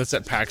freaking game that's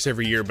at PAX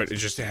every year, but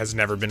it has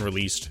never been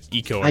released?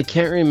 Eco. I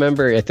can't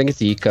remember. I think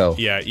it's Eco.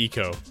 Yeah,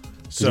 Eco.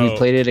 So we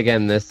played it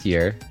again this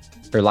year.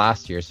 Or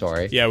last year,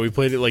 sorry. Yeah, we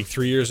played it like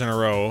 3 years in a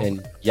row.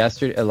 And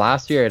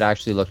last year, it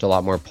actually looked a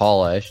lot more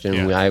polished.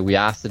 And we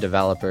asked the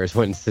developers,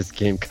 when's this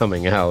game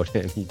coming out?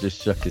 And he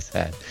just shook his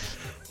head.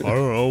 I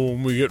don't know,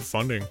 when we get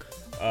funding.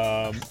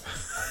 But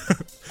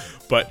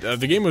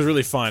the game was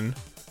really fun.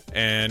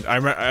 And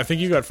I think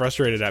you got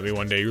frustrated at me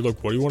one day. You're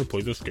like, why do you want to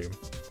play this game?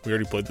 We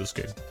already played this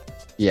game.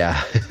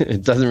 Yeah,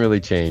 it doesn't really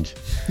change.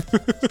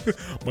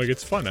 I'm like,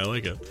 it's fun. I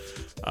like it.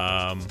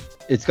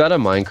 It's got a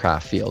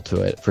Minecraft feel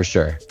to it, for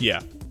sure.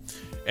 Yeah.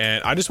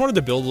 And I just wanted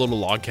to build a little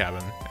log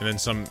cabin, and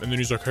then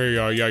he's like, "Hey,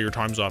 your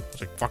time's up."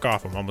 It's like, "Fuck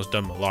off! I'm almost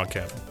done with my log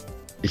cabin."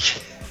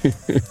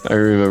 I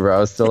remember I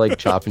was still like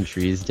chopping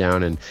trees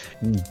down and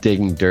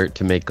digging dirt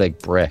to make like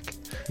brick.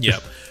 Yeah,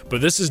 but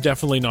this is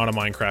definitely not a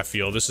Minecraft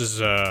feel. This is,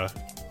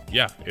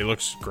 it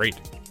looks great.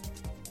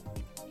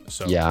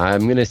 So yeah,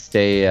 I'm gonna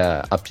stay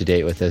up to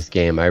date with this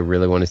game. I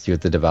really want to see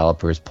what the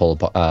developers pull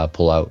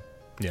out.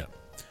 Yeah.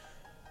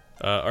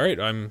 All right,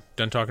 I'm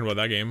done talking about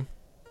that game.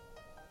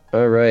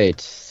 All right,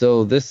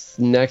 so this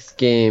next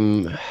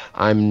game,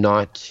 I'm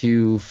not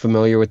too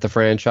familiar with the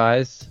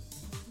franchise,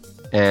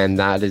 and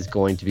that is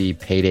going to be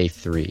Payday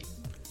 3.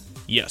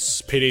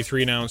 Yes, Payday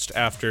 3 announced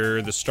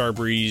after the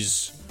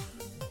Starbreeze.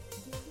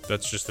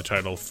 That's just the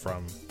title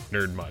from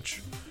Nerd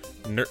Much.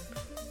 Wow.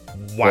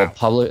 Well,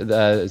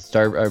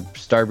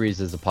 Starbreeze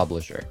is a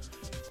publisher.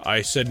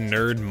 I said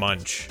Nerd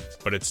Munch,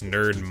 but it's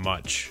Nerd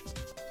Much.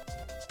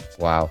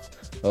 Wow.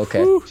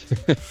 Okay. All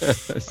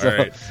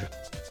right.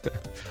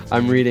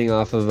 I'm reading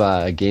off of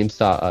a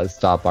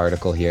GameStop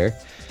article here,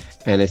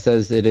 and it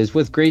says, it is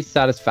with great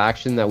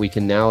satisfaction that we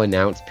can now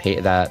announce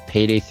that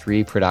Payday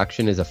 3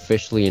 production is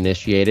officially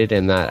initiated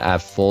and that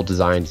at full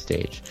design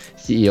stage.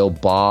 CEO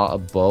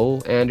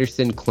Bo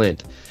Anderson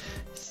Clint.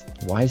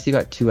 Why has he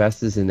got two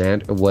S's in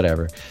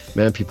whatever?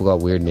 Man, people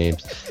got weird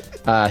names.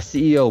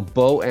 CEO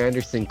Bo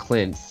Anderson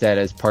Clint said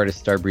as part of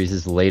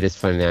Starbreeze's latest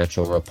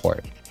financial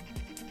report.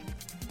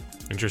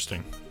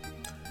 Interesting.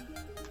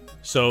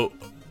 So,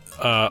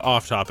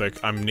 off topic,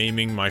 I'm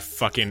naming my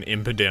fucking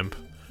Impidimp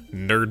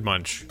Nerd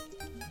Munch.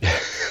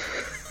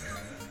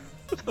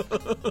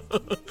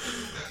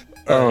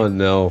 Oh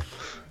no.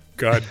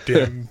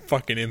 Goddamn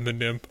fucking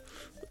Impidimp.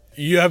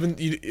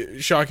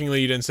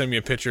 Shockingly, you didn't send me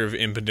a picture of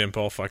Impidimp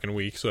all fucking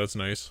week, so that's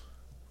nice.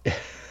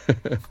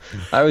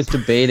 I was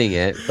debating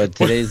it, but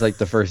today's like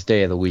the first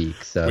day of the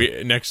week, so.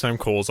 Next time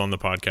Cole's on the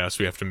podcast,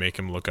 we have to make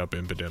him look up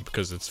Impidimp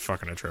because it's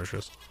fucking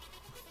atrocious.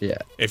 Yeah.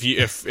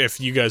 If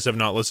you guys have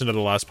not listened to the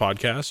last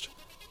podcast,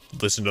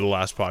 listen to the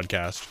last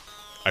podcast.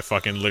 I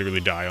fucking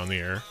literally die on the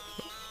air.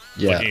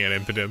 Yeah. Looking at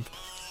Impidimp.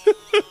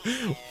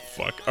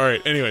 Fuck. All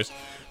right. Anyways,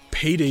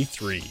 Payday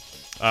 3.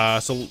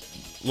 So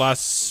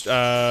last,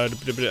 I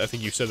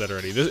think you said that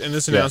already. In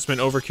this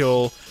announcement,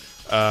 Overkill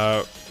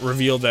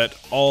revealed that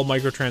all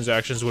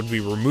microtransactions would be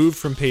removed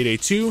from Payday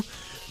 2.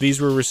 These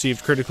were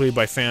received critically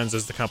by fans,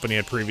 as the company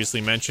had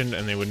previously mentioned,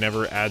 and they would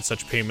never add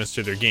such payments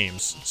to their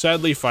games.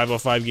 Sadly,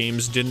 505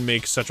 Games didn't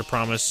make such a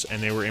promise, and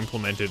they were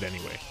implemented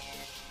anyway.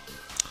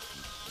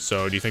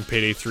 So, do you think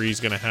Payday 3 is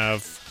going to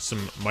have some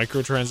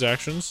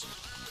microtransactions?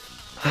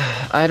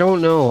 I don't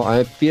know.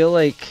 I feel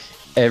like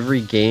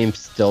every game's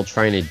still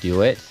trying to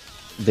do it.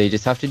 They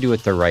just have to do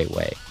it the right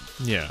way.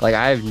 Yeah. Like,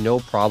 I have no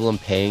problem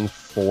paying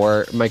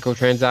for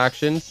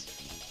microtransactions.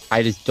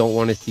 I just don't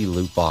want to see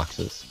loot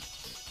boxes.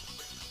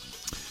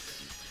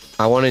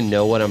 I want to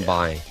know what I'm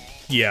buying.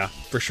 Yeah,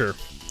 for sure.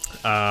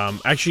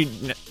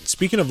 Actually,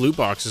 speaking of loot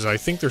boxes, I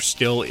think they're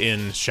still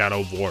in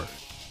Shadow of War.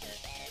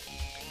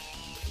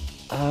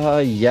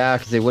 Yeah,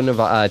 because they wouldn't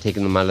have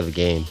taken them out of the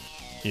game.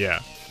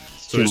 Yeah.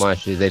 So too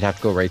much. They'd have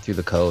to go right through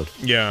the code.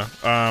 Yeah.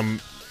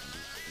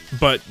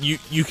 But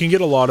you can get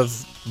a lot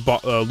of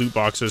loot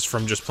boxes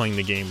from just playing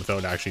the game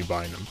without actually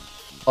buying them.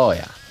 Oh,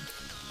 yeah.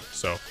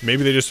 So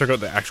maybe they just took out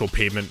the actual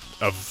payment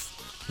of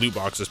loot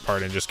boxes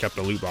part and just kept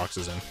the loot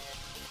boxes in.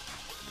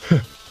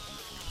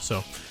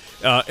 So,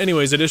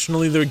 anyways,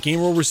 additionally, the game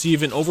will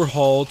receive an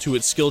overhaul to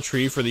its skill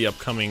tree for the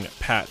upcoming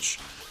patch.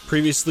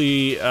 Previous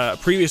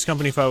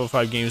company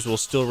 505 Games will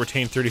still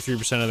retain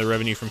 33% of the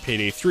revenue from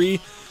Payday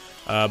 3,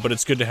 but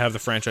it's good to have the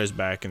franchise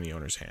back in the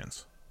owner's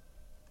hands.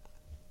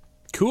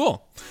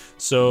 Cool.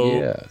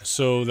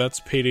 So that's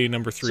Payday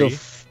number 3.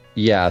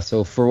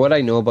 So for what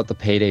I know about the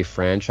Payday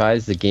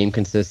franchise, the game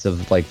consists of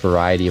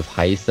variety of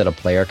heists that a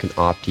player can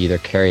opt to either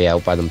carry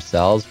out by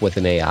themselves with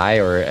an AI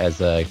or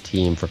as a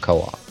team for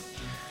co-op.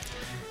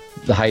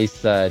 The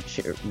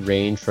heists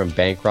range from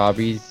bank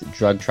robberies,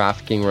 drug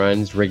trafficking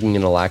runs, rigging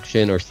an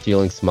election, or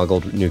stealing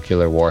smuggled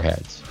nuclear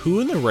warheads.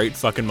 Who in their right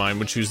fucking mind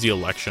would choose the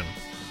election?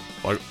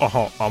 Like,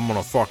 I'm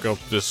gonna fuck up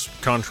this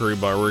country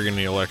by rigging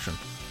the election.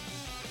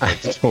 I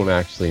don't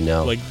actually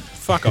know. Like,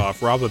 fuck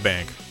off, rob a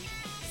bank.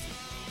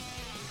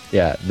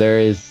 Yeah, there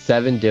is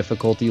 7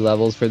 difficulty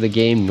levels for the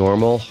game: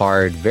 normal,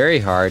 hard, very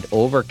hard,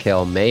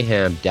 overkill,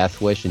 mayhem, death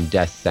wish, and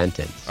death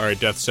sentence. All right,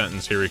 death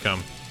sentence, here we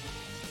come.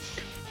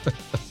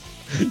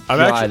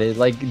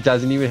 It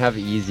doesn't even have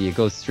easy. It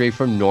goes straight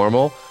from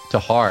normal to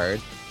hard,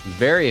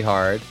 very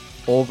hard,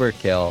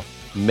 overkill,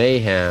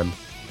 mayhem,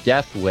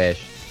 death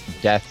wish,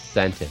 death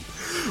sentence.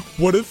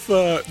 What if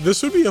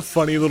this would be a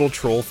funny little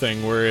troll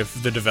thing where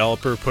if the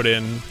developer put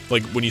in,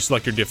 like, when you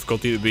select your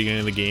difficulty at the beginning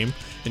of the game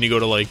and you go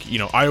to,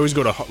 I always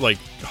go to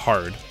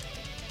hard.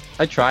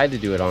 I tried to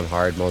do it on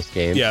hard most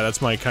games. Yeah,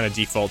 that's my kind of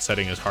default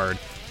setting is hard.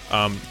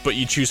 But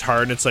you choose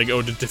hard and it's like,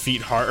 to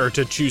defeat hard, or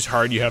to choose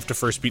hard, you have to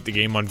first beat the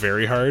game on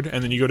very hard,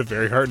 and then you go to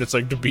very hard and it's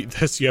like, to beat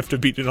this, you have to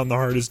beat it on the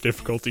hardest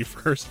difficulty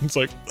first. And it's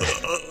like,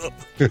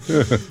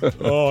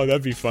 oh,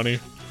 that'd be funny.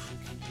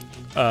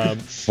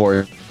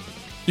 For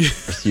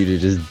you to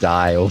just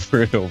die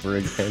over and over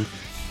again.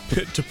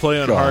 To play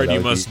on hard,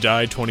 you must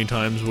die 20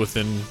 times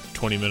within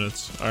 20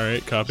 minutes. All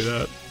right, copy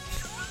that.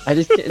 I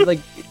just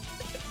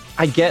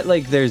I get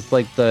there's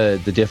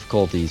the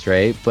difficulties,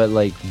 right? But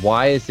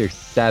why is there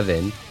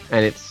 7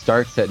 and it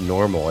starts at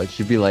normal? It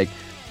should be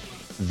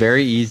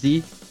very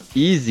easy,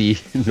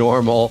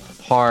 normal,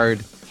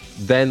 hard,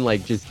 then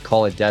just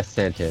call it death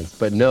sentence.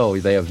 But no,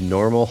 they have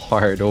normal,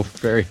 hard,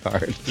 very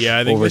hard. Yeah,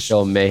 I think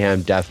overkill,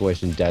 mayhem, death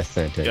wish, and death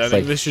sentence. Yeah, I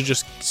think they should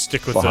just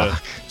stick with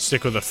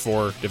the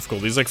 4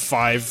 difficulties.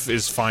 5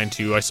 is fine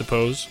too, I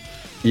suppose.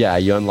 Yeah,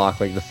 you unlock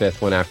the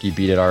 5th one after you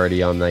beat it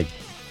already on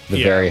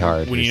very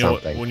hard when or you know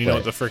something. When you know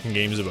what the freaking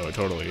game's about,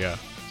 totally, yeah.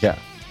 Yeah.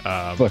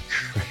 But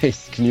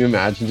Christ, can you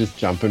imagine just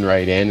jumping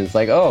right in? It's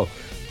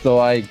so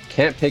I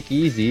can't pick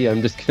easy.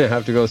 I'm just gonna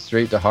have to go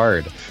straight to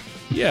hard.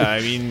 Yeah, I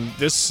mean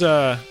this.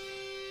 I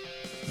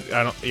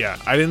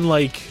didn't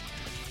like.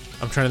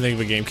 I'm trying to think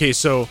of a game. Okay,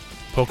 so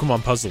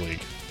Pokemon Puzzle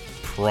League,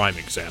 prime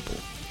example.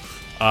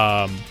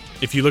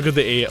 If you look at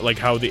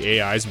how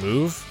the AIs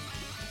move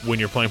when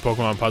you're playing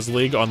Pokemon Puzzle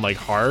League on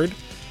hard,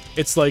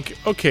 it's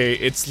okay,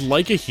 it's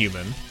like a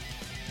human,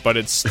 but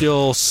it's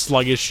still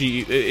sluggish.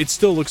 It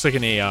still looks like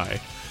an AI.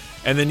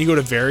 And then you go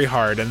to very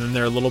hard, and then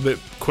they're a little bit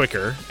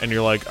quicker, and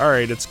you're all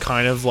right, it's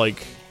kind of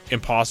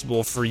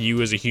impossible for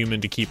you as a human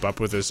to keep up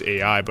with this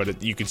AI,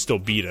 but you can still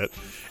beat it.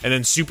 And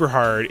then super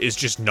hard is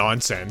just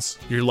nonsense.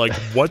 You're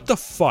what the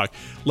fuck?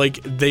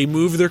 They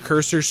move their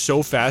cursor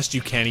so fast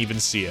you can't even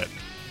see it.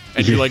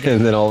 And you're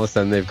and then all of a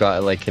sudden they've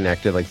got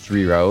connected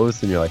 3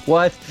 rows, and you're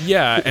what?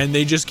 Yeah, and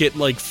they just get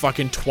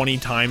fucking 20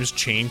 times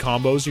chain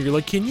combos, and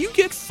you're can you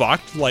get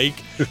fucked?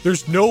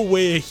 There's no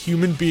way a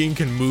human being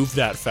can move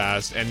that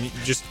fast, and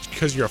just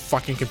because you're a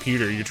fucking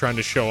computer, you're trying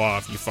to show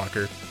off, you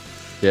fucker.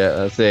 Yeah,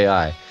 that's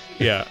AI.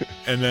 Yeah,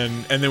 and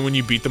then when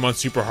you beat them on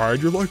super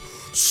hard, you're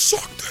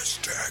suck this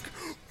dick.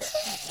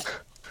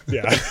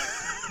 Yeah.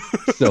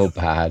 So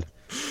bad.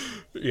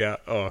 Yeah.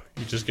 Oh,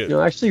 you just get.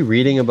 Actually,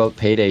 reading about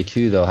Payday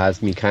 2 though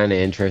has me kind of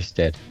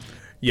interested.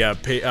 Yeah,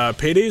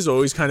 Payday's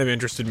always kind of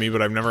interested me, but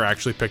I've never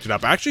actually picked it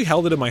up. I actually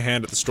held it in my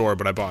hand at the store,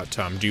 but I bought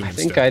Doom instead. I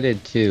think I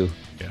did too.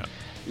 Yeah.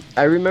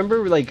 I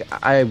remember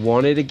I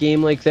wanted a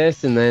game like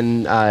this, and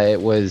then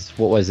it was,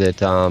 what was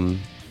it? What's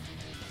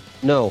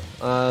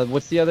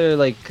the other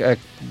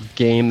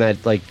game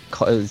that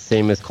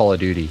same as Call of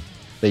Duty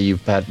that you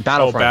had?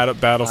 Battlefront. Oh,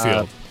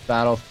 Battlefield.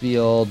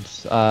 Battlefield,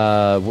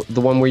 the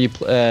one where you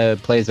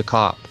play as a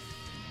cop.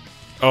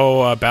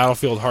 Oh,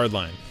 Battlefield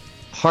Hardline.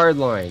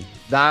 Hardline.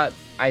 That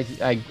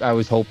I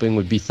was hoping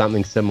would be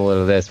something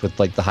similar to this with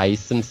the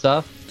heists and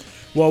stuff.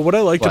 Well, what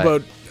I liked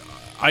about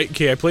I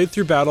played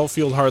through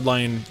Battlefield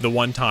Hardline the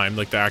one time,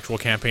 the actual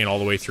campaign all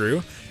the way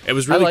through, It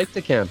was I really liked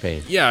the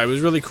campaign. yeah, it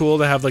was really cool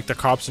to have like the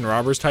cops and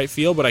robbers type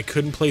feel, but I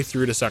couldn't play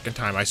through it a second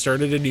time. I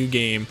started a new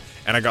game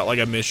and I got like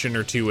a mission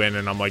or two in,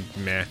 and I'm like,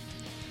 meh.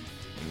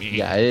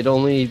 Yeah,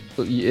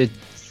 it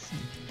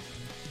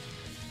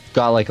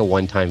got like a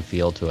one-time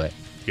feel to it.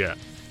 Yeah.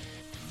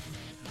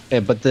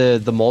 But the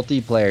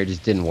multiplayer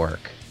just didn't work.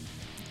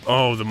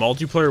 Oh, the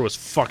multiplayer was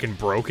fucking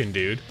broken,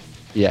 dude.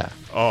 Yeah.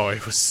 Oh,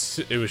 it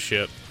was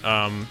shit.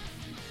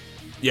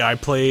 Yeah, I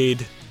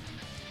played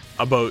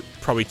about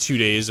probably 2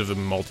 days of the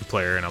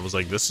multiplayer, and I was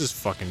like, this is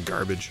fucking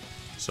garbage.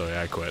 So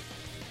yeah, I quit.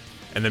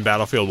 And then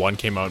Battlefield 1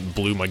 came out and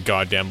blew my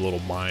goddamn little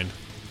mind.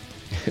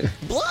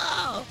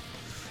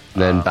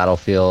 And then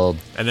Battlefield.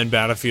 And then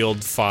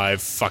Battlefield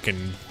 5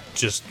 fucking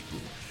just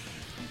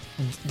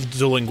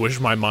delinquished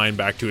my mind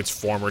back to its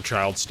former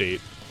child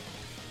state.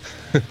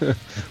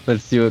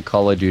 Let's see what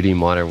Call of Duty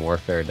Modern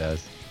Warfare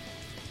does.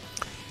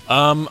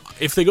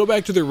 If they go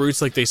back to their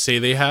roots like they say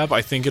they have,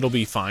 I think it'll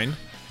be fine.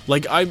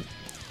 Like, I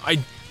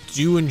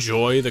do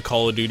enjoy the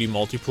Call of Duty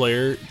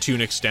multiplayer to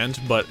an extent,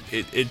 but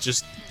it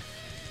just...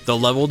 The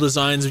level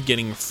designs are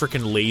getting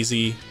freaking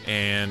lazy,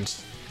 and...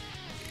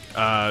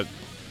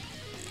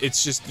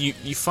 it's just, you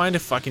find a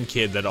fucking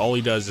kid that all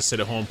he does is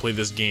sit at home and play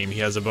this game. He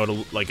has about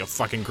a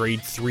fucking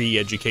grade 3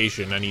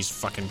 education, and he's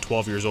fucking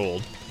 12 years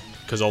old.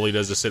 Because all he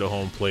does is sit at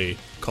home and play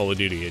Call of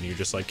Duty, and you're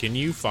just like, can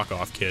you fuck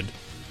off, kid?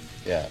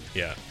 Yeah.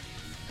 Yeah.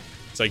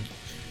 It's like,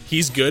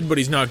 he's good, but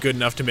he's not good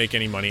enough to make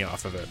any money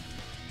off of it.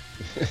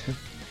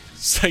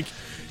 It's like...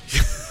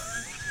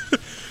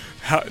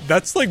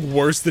 that's like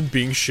worse than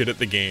being shit at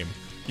the game.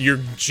 You're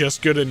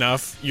just good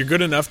enough. You're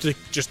good enough to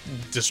just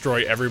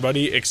destroy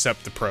everybody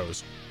except the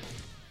pros.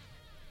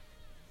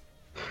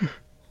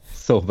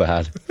 So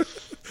bad.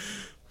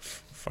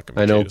 Fucking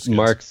I know potatoes, kids.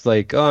 Mark's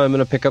like, oh, I'm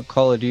going to pick up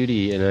Call of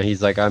Duty. And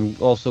he's like, I'm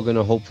also going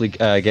to hopefully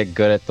get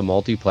good at the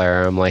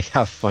multiplayer. I'm like,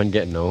 have fun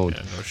getting owned.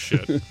 Yeah, no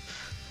shit.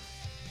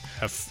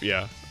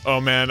 Yeah. Oh,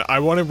 man, I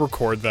want to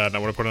record that, and I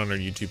want to put it on our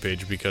YouTube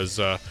page because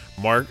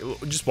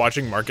just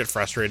watching Mark get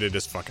frustrated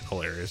is fucking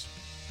hilarious.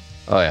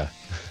 Oh, yeah.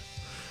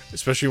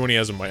 Especially when he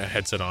has a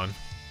headset on.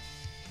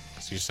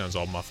 So he sounds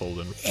all muffled.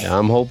 And Yeah,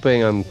 I'm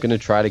hoping I'm going to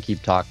try to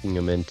keep talking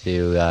him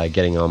into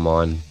getting him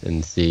on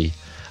and see.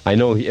 I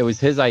know it was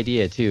his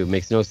idea, too. It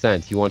makes no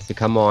sense. He wants to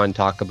come on,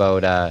 talk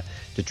about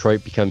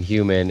Detroit Become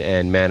Human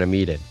and Man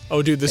Meated.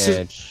 Oh, dude,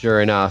 And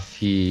sure enough,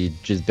 he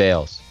just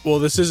bails. Well,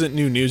 this isn't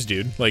new news,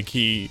 dude. Like,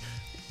 he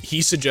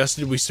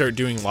suggested we start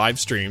doing live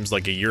streams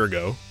like a year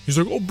ago. He's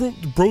like, oh,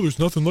 bro, there's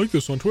nothing like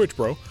this on Twitch,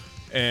 bro.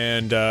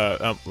 And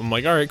I'm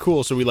like, all right,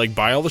 cool. So we like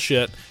buy all the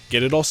shit,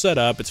 get it all set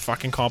up. It's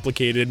fucking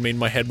complicated. Made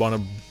my head want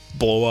to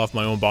blow off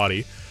my own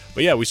body.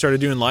 But yeah, we started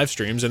doing live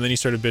streams, and then he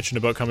started bitching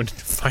about coming to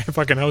my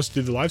fucking house to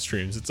do the live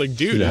streams. It's like,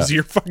 dude, this is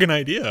your fucking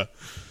idea,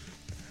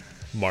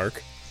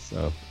 Mark.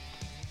 So,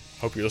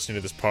 hope you're listening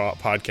to this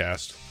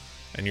podcast,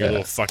 and your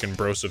little fucking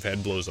brosive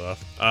head blows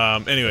off.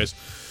 Anyways,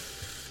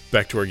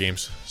 back to our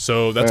games.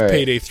 So that's right.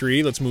 Payday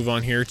 3. Let's move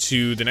on here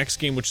to the next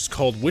game, which is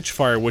called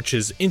Witchfire, which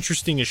is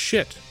interesting as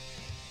shit.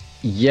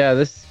 yeah,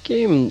 this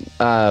game,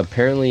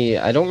 apparently,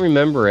 I don't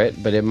remember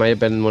it, but it might have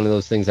been one of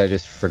those things I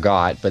just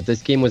forgot. But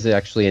this game was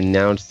actually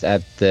announced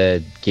at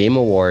the Game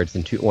Awards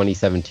in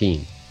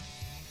 2017.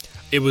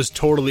 It was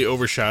totally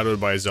overshadowed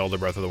by Zelda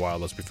Breath of the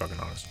Wild, let's be fucking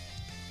honest.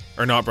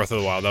 Or not Breath of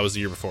the Wild, that was the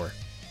year before.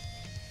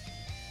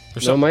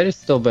 No, it might have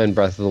still been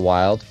Breath of the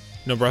Wild.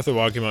 No, Breath of the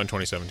Wild came out in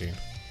 2017.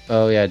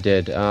 Oh, yeah, it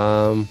did.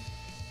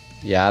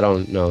 Yeah, I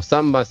don't know.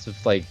 Something must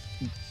have,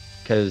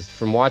 because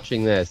from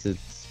watching this,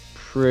 it's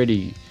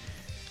pretty...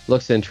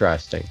 looks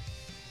interesting.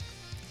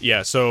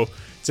 Yeah, so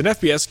it's an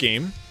FPS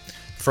game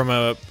from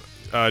a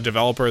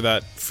developer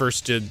that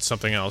first did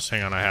something else.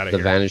 Hang on, I had it The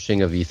here.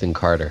 Vanishing of Ethan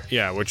Carter.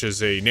 Yeah, which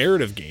is a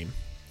narrative game.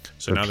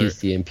 So for now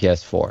PC and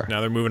PS4.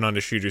 Now they're moving on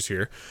to shooters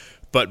here.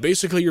 But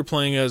basically you're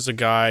playing as a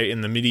guy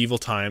in the medieval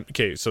time.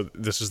 Okay, so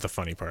this is the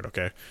funny part,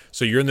 okay?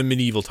 So you're in the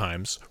medieval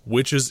times.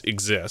 Witches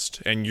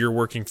exist, and you're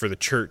working for the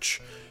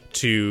church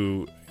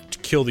to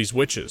kill these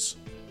witches.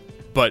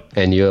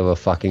 And you have a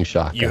fucking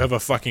shotgun. You have a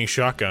fucking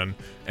shotgun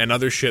and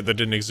other shit that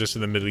didn't exist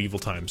in the medieval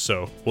times.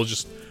 So we'll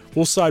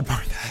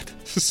sidebar that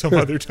some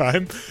other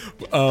time.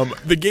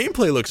 The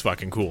gameplay looks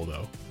fucking cool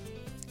though.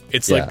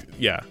 It's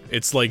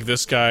it's like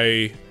this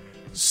guy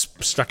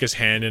stuck his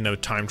hand in a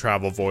time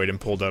travel void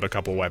and pulled out a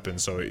couple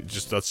weapons. So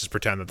let's just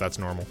pretend that that's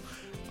normal.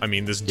 I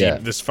mean,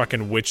 this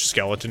fucking witch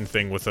skeleton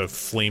thing with a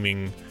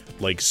flaming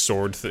like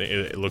sword thing,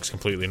 it looks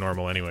completely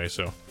normal anyway.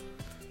 So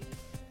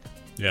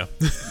yeah.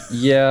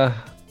 Yeah.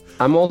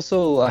 I'm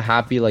also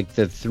happy,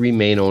 the three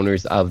main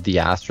owners of the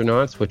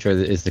Astronauts, which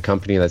is the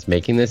company that's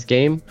making this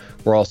game,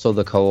 were also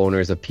the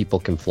co-owners of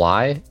People Can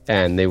Fly,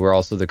 and they were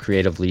also the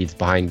creative leads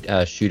behind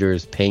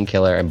shooters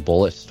Painkiller and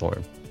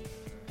Bulletstorm.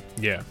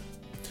 Yeah.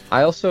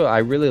 I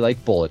really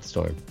like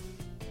Bulletstorm.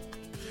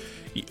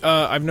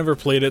 I've never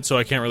played it, so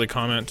I can't really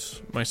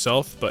comment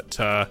myself, but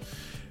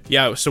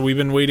yeah, so we've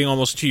been waiting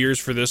almost 2 years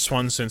for this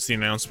one since the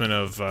announcement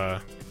of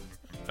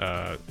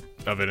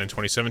it in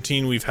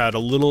 2017. We've had a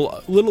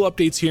little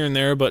updates here and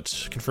there,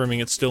 but confirming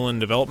it's still in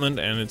development,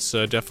 and it's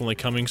definitely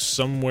coming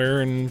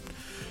somewhere in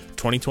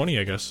 2020,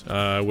 I guess.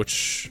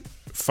 Which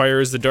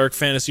fires the dark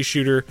fantasy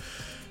shooter,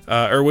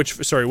 which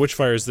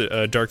fires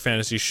the dark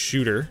fantasy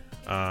shooter.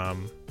 I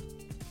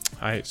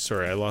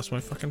lost my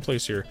fucking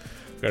place here.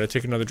 Gotta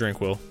take another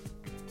drink, Will.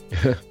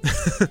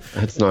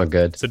 That's not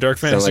good. It's a dark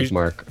fantasy. Sound like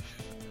Mark.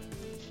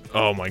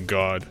 Oh my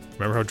god.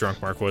 Remember how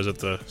drunk Mark was at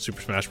the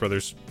Super Smash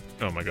Brothers?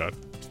 Oh my god.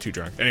 Too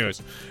drunk.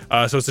 Anyways,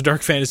 so it's a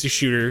dark fantasy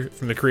shooter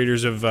from the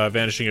creators of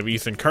Vanishing of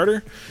Ethan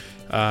Carter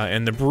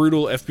and the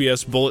brutal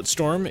FPS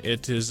Bulletstorm.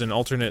 It is an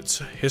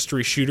alternate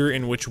history shooter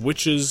in which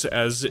witches,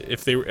 as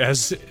they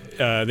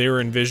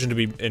were envisioned to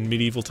be in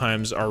medieval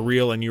times, are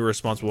real, and you are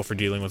responsible for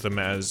dealing with them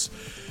as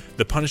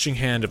the punishing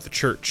hand of the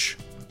church.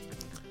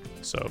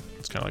 So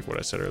it's kind of like what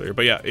I said earlier.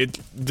 But yeah,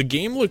 the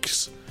game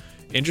looks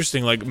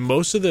interesting. Like,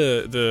 most of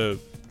the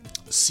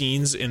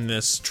scenes in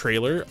this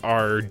trailer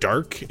are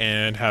dark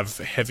and have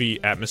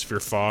heavy atmosphere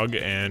fog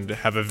and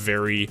have a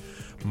very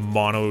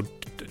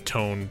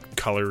monotone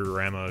color.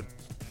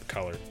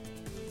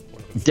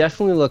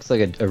 Definitely looks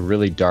like a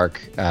really dark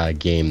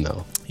game,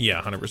 though.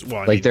 Yeah, 100%.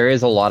 Well, there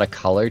is a lot of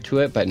color to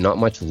it, but not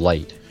much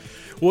light.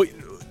 Well,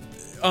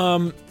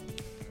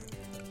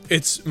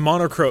 it's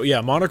monochrome.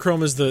 Yeah,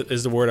 monochrome is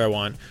the word I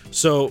want.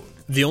 So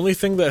the only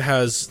thing that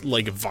has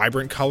like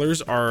vibrant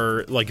colors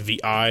are like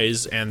the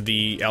eyes and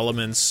the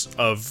elements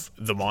of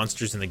the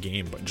monsters in the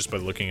game, but just by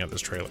looking at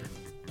this trailer.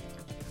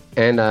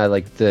 And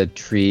like the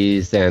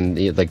trees and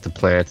the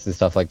plants and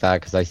stuff like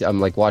that, because I'm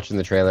like watching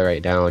the trailer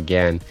right now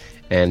again,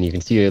 and you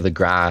can see the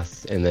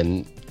grass, and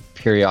then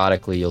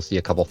periodically you'll see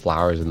a couple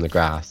flowers in the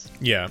grass.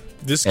 Yeah,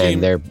 this game,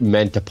 and they're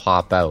meant to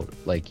pop out.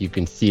 Like, you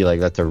can see like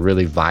that's a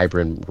really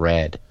vibrant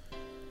red.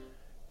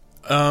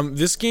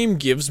 This game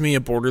gives me a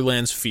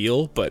Borderlands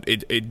feel, but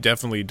it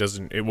definitely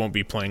doesn't. It won't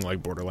be playing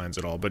like Borderlands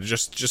at all. But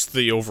just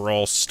the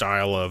overall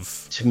style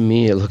of. To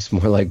me, it looks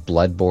more like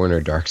Bloodborne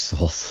or Dark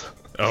Souls.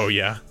 Oh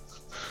yeah,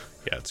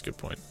 yeah, that's a good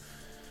point.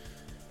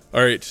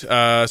 All right,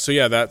 so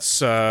yeah,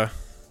 that's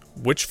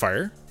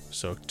Witchfire.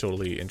 So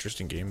totally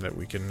interesting game that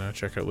we can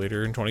check out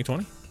later in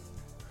 2020.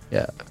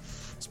 Yeah,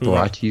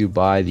 brought to you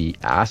by the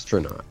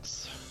Astronauts.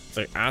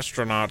 The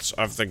astronauts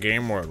of the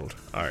game world.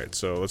 All right,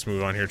 so let's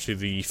move on here to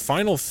the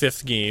final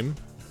fifth game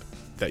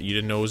that you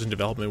didn't know was in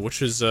development,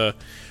 which is an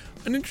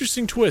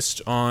interesting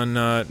twist on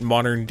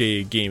modern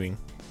day gaming.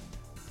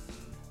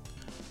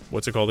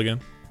 What's it called again?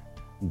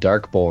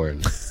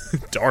 Darkborn.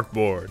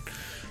 Darkborn.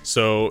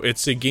 So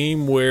it's a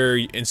game where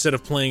instead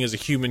of playing as a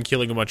human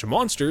killing a bunch of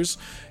monsters,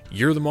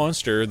 you're the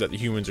monster that the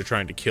humans are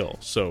trying to kill.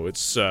 So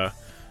it's a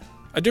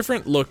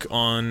different look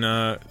on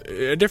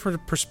a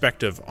different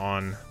perspective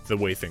on the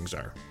way things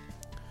are.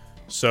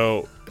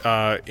 So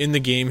in the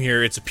game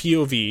here, it's a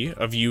POV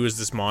of you as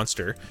this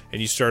monster,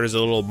 and you start as a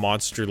little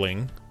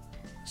monsterling,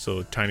 so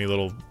a tiny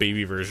little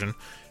baby version.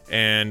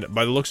 And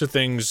by the looks of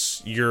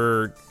things,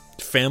 your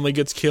family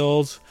gets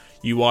killed.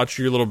 You watch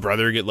your little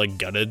brother get like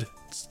gutted.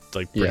 It's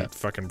like pretty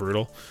fucking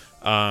brutal.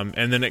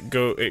 And then it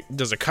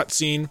does a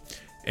cutscene,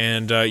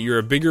 and you're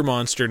a bigger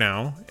monster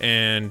now,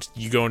 and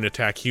you go and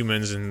attack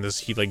humans, and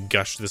he like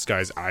gushed this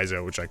guy's eyes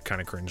out, which I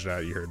kind of cringed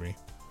at. You heard me.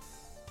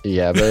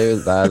 Yeah, but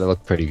it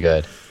looked pretty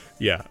good.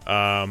 Yeah.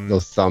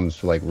 Those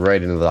thumbs were like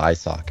right into the eye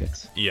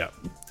sockets. Yeah.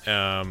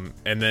 And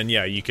then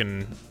you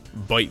can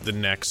bite the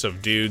necks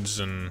of dudes,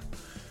 and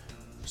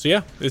so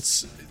yeah,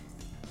 it's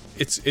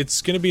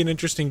going to be an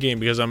interesting game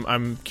because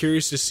I'm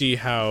curious to see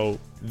how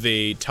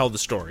they tell the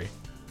story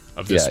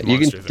of this monster.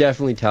 You can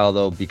definitely tell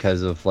though,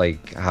 because of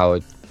like how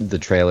the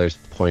trailers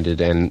pointed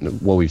and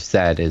what we've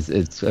said is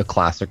it's a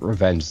classic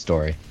revenge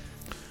story.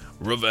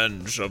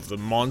 Revenge of the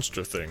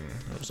monster thing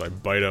as I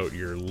bite out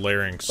your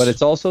larynx. But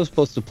it's also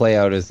supposed to play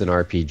out as an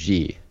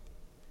RPG.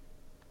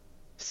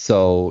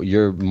 So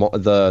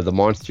the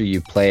monster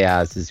you play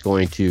as is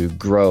going to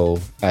grow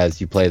as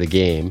you play the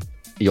game.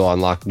 You'll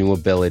unlock new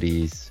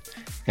abilities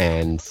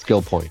and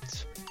skill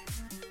points.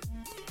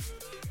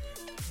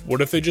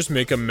 What if they just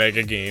make a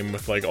mega game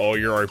with like all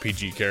your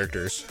RPG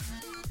characters?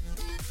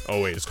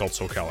 Oh wait, it's called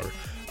Soul Calibur.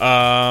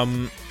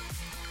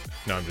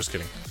 No, I'm just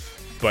kidding.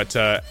 But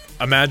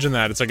imagine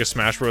that. It's like a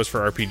Smash Bros.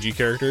 For RPG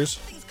characters.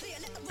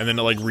 And then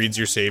it like reads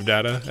your save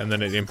data. And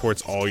then it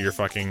imports all your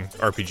fucking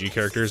RPG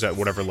characters at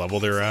whatever level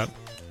they're at.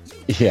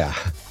 Yeah.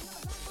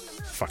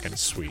 Fucking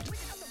sweet.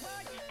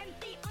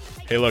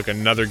 Hey look,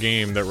 another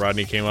game that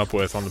Rodney came up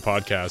with on the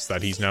podcast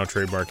that he's now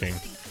trademarking.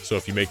 So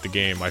if you make the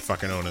game, I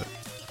fucking own it.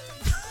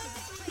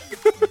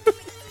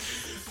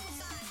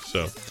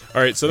 So,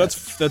 alright, so that's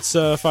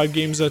 5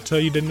 games that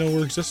you didn't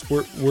know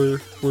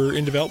were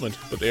in development,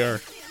 but they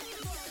are.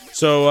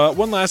 So,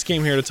 one last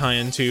game here to tie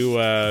into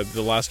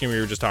the last game we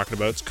were just talking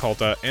about. It's called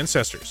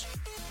Ancestors.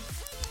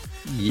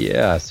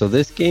 Yeah, so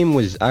this game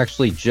was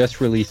actually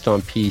just released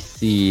on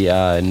PC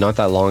not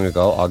that long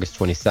ago, August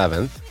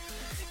 27th.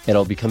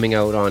 It'll be coming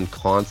out on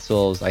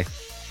consoles, I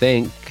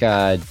think,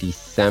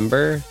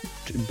 December.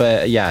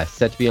 But yeah,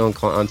 set to be on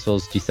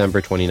consoles December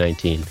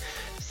 2019.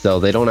 So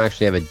they don't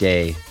actually have a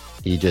day.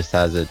 He just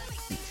has it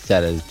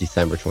set as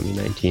December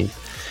 2019.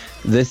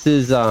 This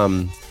is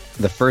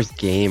the first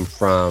game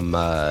from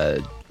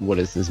what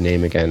is his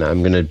name again?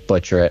 I'm gonna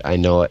butcher it. I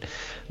know it,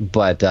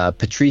 but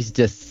Patrice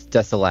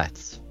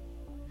Desilets.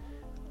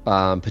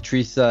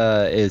 Patrice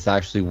is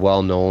actually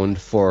well known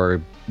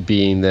for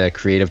being the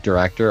creative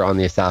director on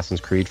the Assassin's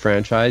Creed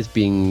franchise,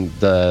 being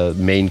the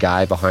main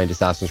guy behind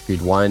Assassin's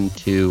Creed 1,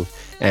 2,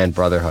 and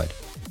Brotherhood.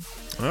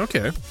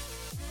 Okay.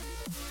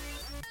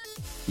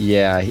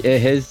 Yeah,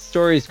 his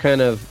story is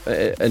kind of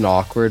an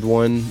awkward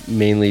one,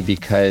 mainly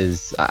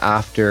because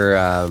after,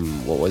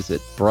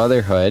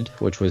 Brotherhood,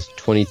 which was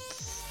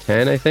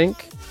 2010, I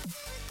think?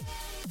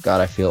 God,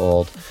 I feel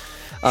old.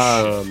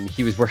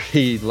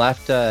 He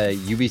left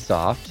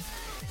Ubisoft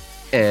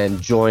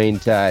and joined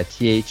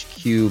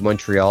THQ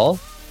Montreal.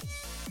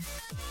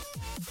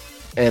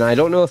 And I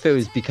don't know if it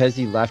was because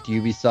he left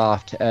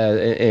Ubisoft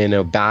in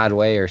a bad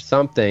way or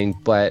something,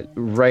 but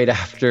right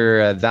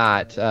after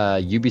that,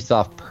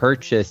 Ubisoft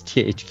purchased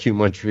THQ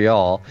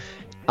Montreal,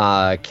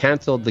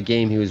 canceled the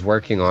game he was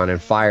working on,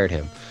 and fired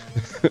him.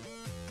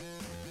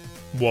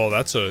 Well,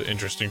 that's an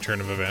interesting turn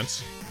of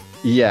events.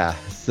 Yeah,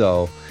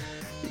 so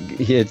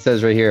it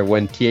says right here,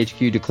 when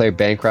THQ declared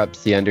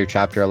bankruptcy under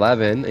Chapter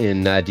 11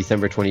 in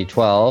December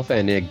 2012,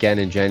 and again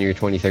in January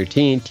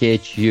 2013,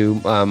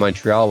 THQ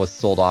Montreal was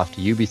sold off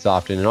to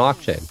Ubisoft in an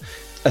auction.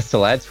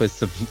 Desilets was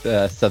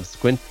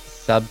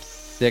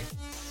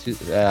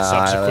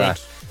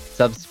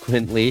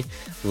subsequently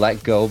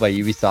let go by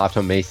Ubisoft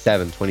on May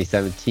 7,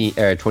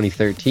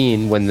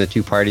 2013, when the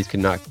two parties could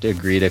not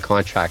agree to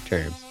contract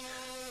terms.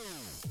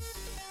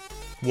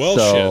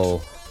 Well,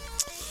 shit.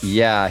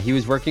 Yeah, he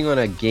was working on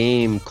a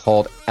game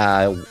called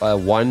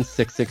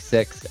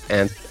 1666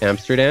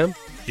 Amsterdam.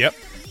 Yep.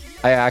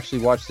 I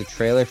actually watched the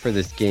trailer for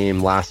this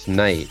game last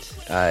night.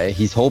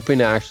 He's hoping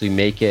to actually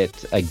make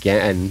it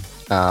again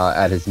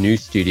at his new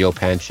studio,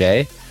 Panche.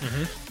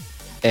 Mm-hmm.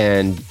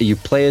 And you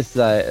play as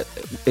it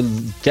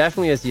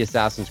definitely has the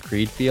Assassin's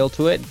Creed feel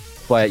to it,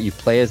 but you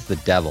play as the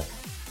devil.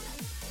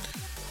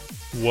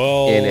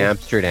 Well, in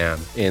Amsterdam,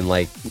 in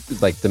like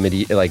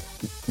the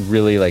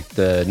really like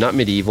the not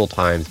medieval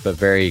times, but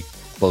very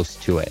close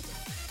to it.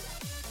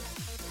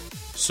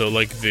 So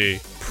like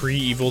the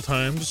pre-evil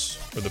times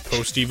or the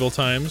post-evil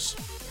times?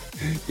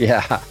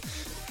 Yeah.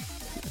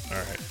 All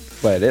right.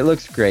 But it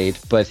looks great.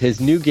 But his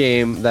new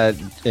game that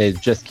it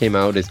just came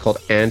out is called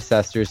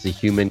Ancestors: The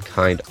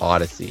Humankind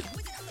Odyssey.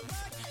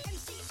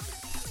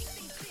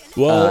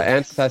 Well,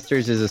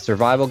 Ancestors is a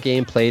survival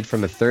game played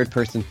from a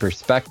third-person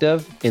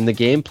perspective. In the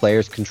game,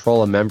 players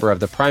control a member of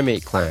the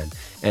primate clan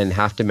and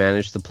have to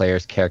manage the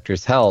player's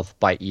character's health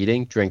by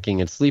eating, drinking,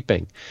 and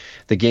sleeping.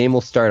 The game will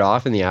start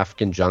off in the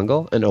African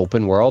jungle, an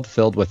open world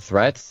filled with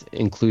threats,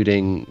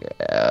 including,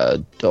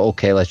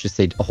 let's just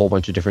say a whole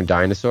bunch of different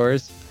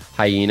dinosaurs,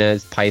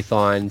 hyenas,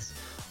 pythons,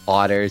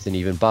 otters, and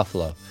even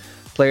buffalo.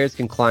 Players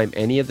can climb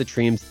any of the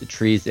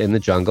trees in the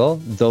jungle,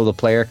 though the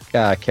player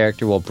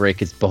character will break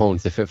his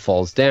bones if it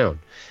falls down.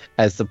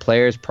 As the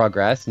players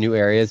progress, new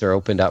areas are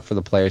opened up for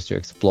the players to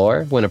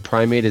explore. When a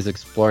primate is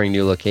exploring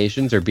new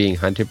locations or being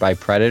hunted by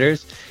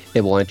predators,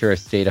 it will enter a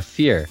state of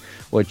fear,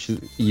 which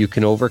you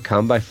can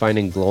overcome by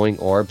finding glowing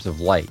orbs of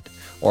light,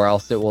 or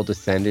else it will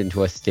descend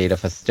into a state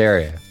of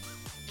hysteria.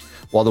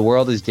 While the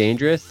world is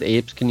dangerous, the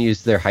apes can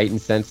use their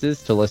heightened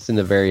senses to listen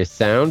to various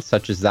sounds,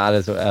 such as that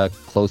of a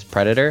close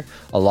predator,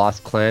 a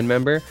lost clan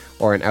member,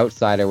 or an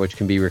outsider which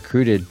can be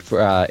recruited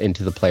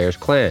into the player's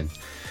clan.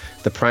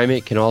 The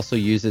primate can also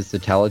use its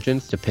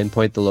intelligence to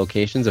pinpoint the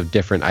locations of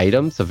different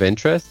items of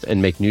interest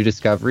and make new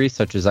discoveries,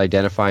 such as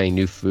identifying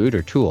new food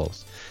or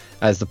tools.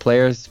 As the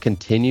players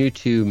continue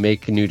to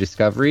make new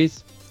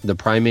discoveries, the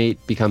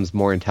primate becomes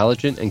more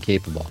intelligent and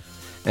capable.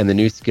 And the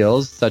new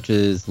skills, such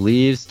as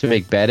leaves to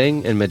make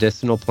bedding and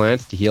medicinal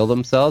plants to heal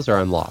themselves,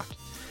 are unlocked.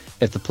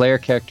 If the player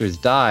character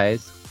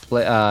dies,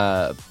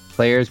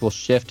 players will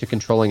shift to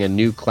controlling a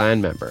new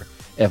clan member.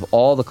 If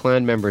all the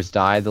clan members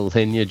die, the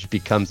lineage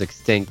becomes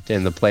extinct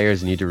and the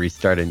players need to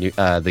restart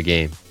the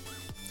game.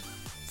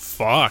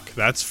 Fuck,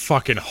 that's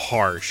fucking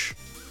harsh.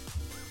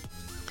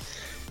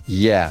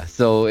 Yeah,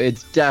 so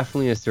it's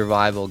definitely a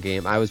survival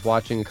game. I was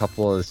watching a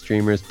couple of the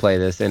streamers play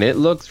this, and it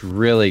looks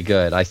really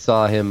good. I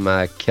saw him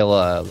kill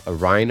a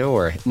rhino,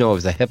 it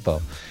was a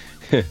hippo.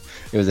 It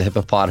was a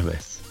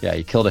hippopotamus. Yeah,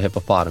 he killed a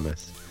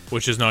hippopotamus.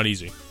 Which is not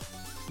easy.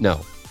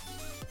 No.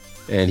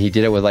 And he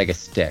did it with like a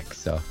stick,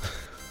 so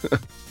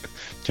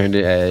turned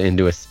it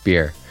into a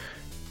spear.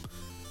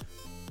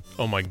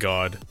 Oh my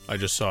god, I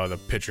just saw the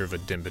picture of a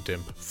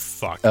Dimpadimp.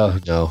 Fuck. Oh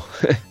no.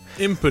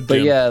 Impadimp.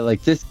 But yeah,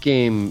 like this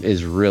game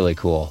is really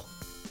cool.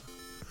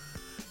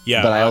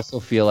 Yeah. But I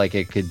also feel like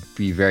it could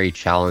be very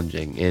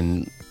challenging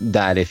in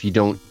that if you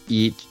don't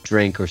eat,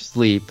 drink, or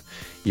sleep,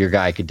 your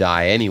guy could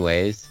die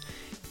anyways.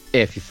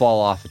 If you fall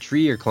off a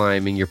tree you're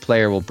climbing, your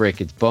player will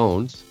break its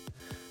bones.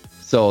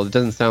 So it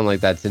doesn't sound like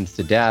that's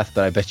insta death,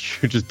 but I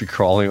bet you'd just be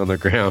crawling on the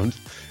ground.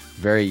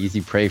 Very easy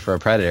prey for a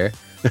predator.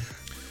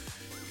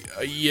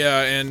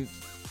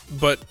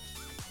 But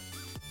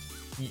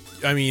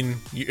I mean,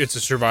 it's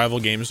a survival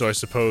game, so I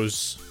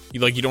suppose you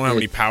don't have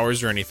any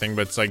powers or anything,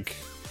 but it's like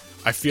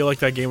I feel like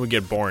that game would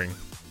get boring.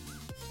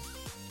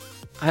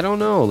 I don't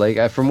know.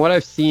 Like from what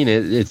I've seen,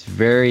 it's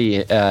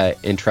very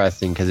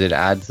interesting because it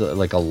adds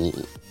like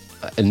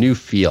a new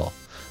feel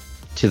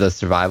to the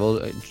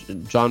survival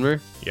genre.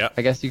 Yeah,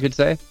 I guess you could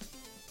say.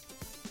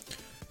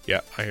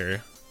 Yeah, I hear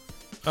you.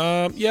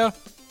 Yeah,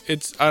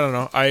 I don't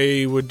know.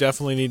 I would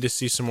definitely need to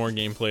see some more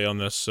gameplay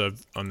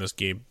on this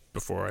game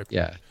before I.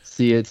 Yeah.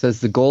 See, it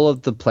says the goal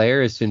of the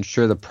player is to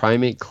ensure the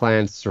primate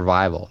clan's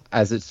survival.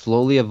 As it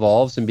slowly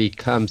evolves and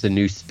becomes a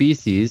new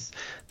species,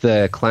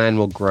 the clan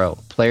will grow.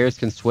 Players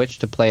can switch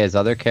to play as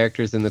other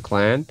characters in the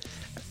clan,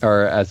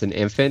 or as an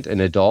infant,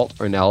 an adult,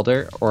 or an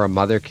elder, or a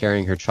mother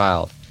carrying her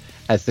child.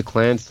 As the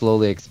clan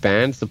slowly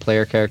expands, the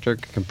player character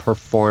can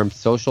perform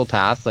social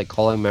tasks like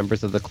calling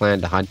members of the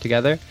clan to hunt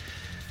together.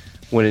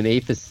 When an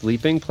ape is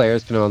sleeping,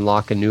 players can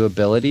unlock new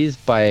abilities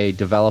by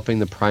developing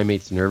the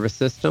primate's nervous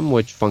system,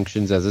 which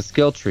functions as a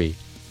skill tree.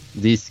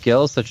 These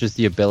skills, such as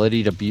the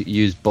ability to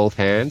use both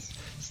hands,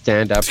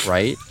 stand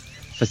upright,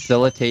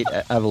 facilitate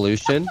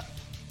evolution.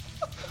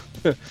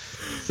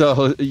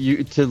 So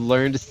to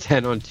learn to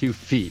stand on 2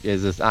 feet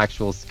is this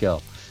actual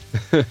skill.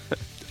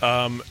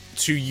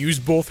 To use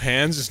both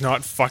hands is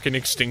not fucking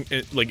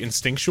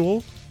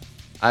instinctual?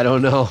 I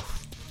don't know.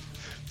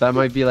 That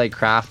might be like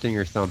crafting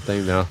or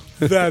something, though.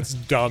 That's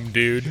dumb,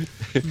 dude.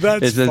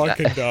 That's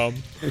fucking dumb.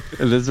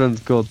 This one's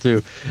cool,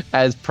 too.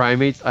 As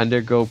primates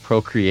undergo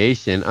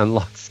procreation,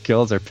 unlocked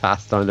skills are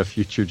passed on to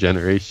future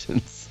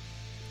generations.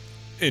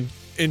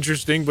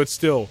 Interesting, but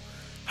still.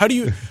 How do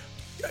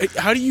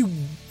you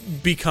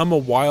become a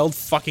wild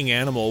fucking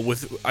animal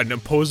with an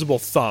opposable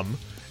thumb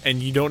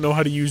and you don't know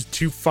how to use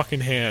 2 fucking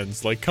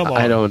hands? Like, come on.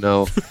 I don't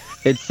know.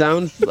 It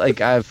sounds like,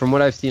 from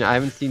what I've seen, I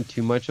haven't seen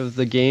too much of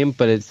the game,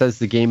 but it says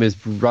the game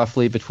is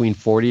roughly between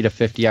 40 to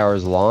 50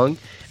 hours long,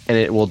 and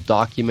it will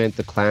document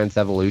the clan's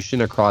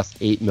evolution across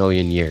 8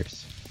 million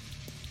years.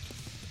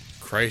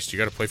 Christ, you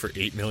got to play for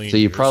 8 million years. So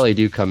you probably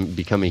do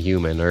become a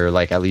human, or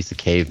like at least a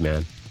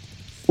caveman.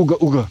 Ooga,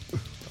 ooga.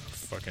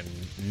 Fucking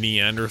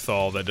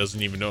Neanderthal that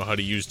doesn't even know how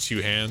to use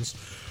 2 hands.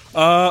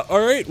 All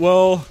right,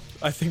 well,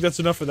 I think that's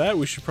enough of that.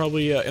 We should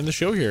probably end the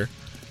show here.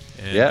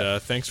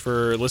 And thanks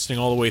for listening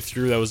all the way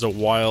through. That was a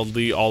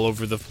wildly all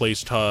over the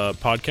place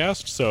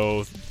podcast.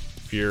 So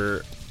if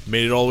you're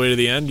made it all the way to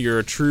the end, you're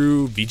a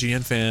true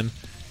VGN fan,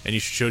 and you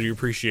should show your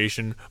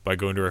appreciation by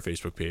going to our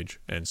Facebook page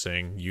and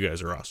saying, you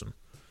guys are awesome.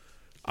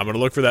 I'm going to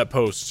look for that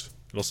post.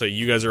 It'll say,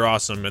 you guys are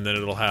awesome, and then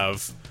it'll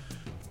have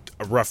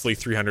roughly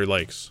 300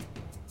 likes.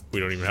 We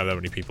don't even have that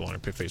many people on our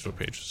Facebook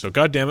page. So,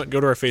 God damn it, go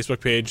to our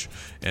Facebook page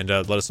and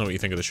let us know what you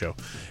think of the show.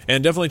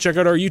 And definitely check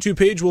out our YouTube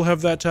page. We'll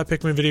have that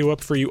Pikmin video up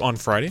for you on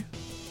Friday.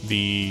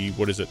 The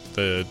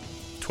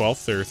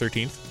 12th or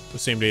 13th? The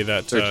same day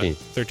that...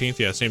 13th,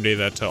 yeah, same day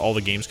that all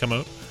the games come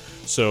out.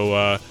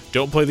 So,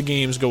 don't play the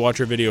games. Go watch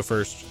our video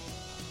first.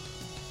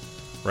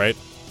 Right?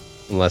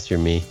 Unless you're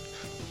me.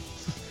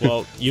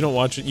 Well, you don't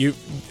watch it. You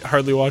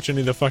hardly watch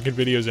any of the fucking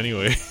videos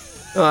anyway.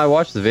 No, I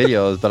watch the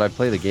videos, but I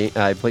play the game.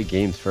 I play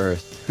games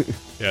first.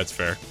 Yeah, it's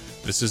fair.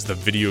 This is the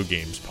video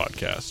games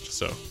podcast.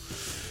 So,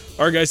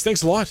 all right, guys,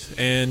 thanks a lot,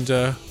 and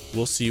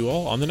we'll see you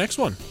all on the next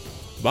one.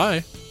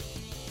 Bye.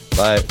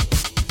 Bye.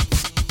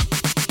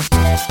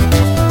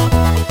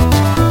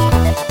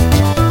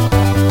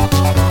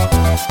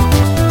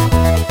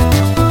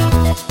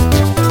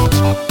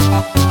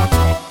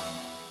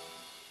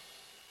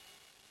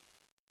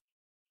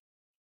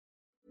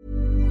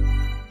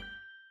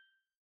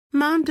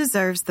 Mom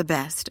deserves the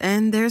best,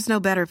 and there's no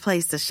better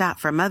place to shop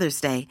for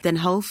Mother's Day than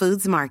Whole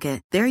Foods Market.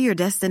 They're your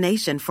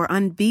destination for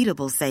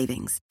unbeatable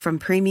savings, from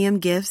premium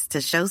gifts to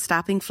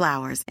show-stopping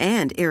flowers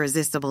and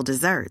irresistible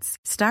desserts.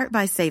 Start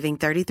by saving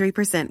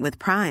 33% with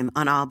Prime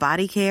on all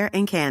body care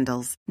and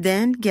candles.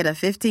 Then get a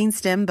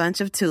 15-stem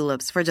bunch of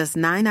tulips for just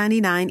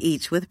 $9.99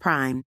 each with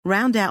Prime.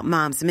 Round out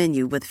Mom's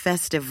menu with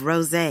festive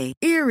rosé,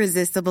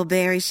 irresistible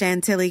berry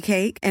chantilly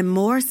cake, and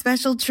more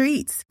special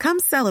treats. Come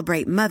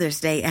celebrate Mother's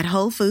Day at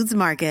Whole Foods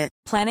Market.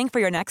 Planning for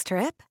your next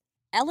trip?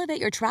 Elevate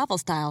your travel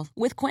style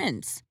with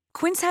Quince.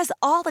 Quince has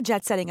all the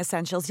jet-setting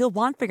essentials you'll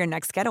want for your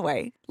next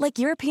getaway, like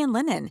European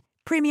linen,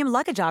 premium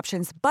luggage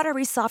options,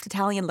 buttery soft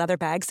Italian leather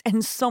bags,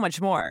 and so much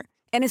more.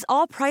 And is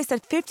all priced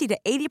at 50 to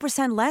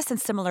 80% less than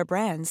similar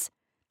brands.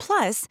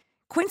 Plus,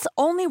 Quince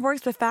only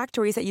works with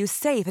factories that use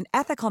safe and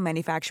ethical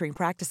manufacturing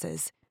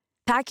practices.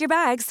 Pack your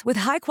bags with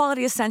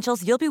high-quality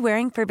essentials you'll be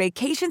wearing for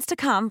vacations to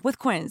come with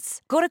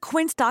Quince. Go to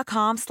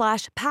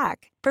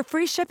quince.com/pack for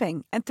free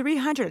shipping and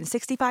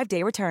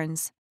 365-day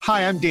returns.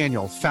 Hi, I'm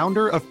Daniel,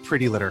 founder of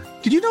Pretty Litter.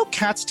 Did you know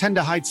cats tend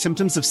to hide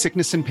symptoms of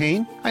sickness and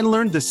pain? I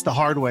learned this the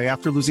hard way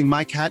after losing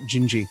my cat,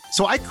 Gingy.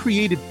 So I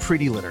created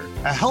Pretty Litter,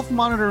 a health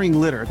monitoring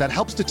litter that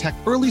helps detect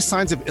early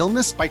signs of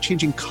illness by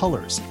changing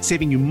colors,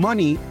 saving you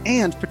money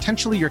and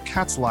potentially your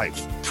cat's life.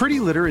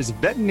 Pretty Litter is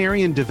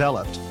veterinarian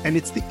developed, and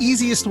it's the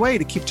easiest way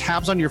to keep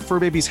tabs on your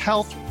fur baby's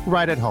health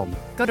right at home.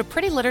 Go to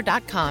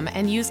prettylitter.com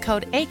and use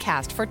code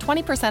ACAST for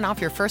 20% off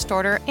your first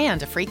order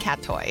and a free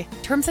cat toy.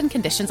 Terms and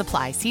conditions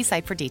apply. See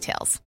site for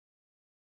details.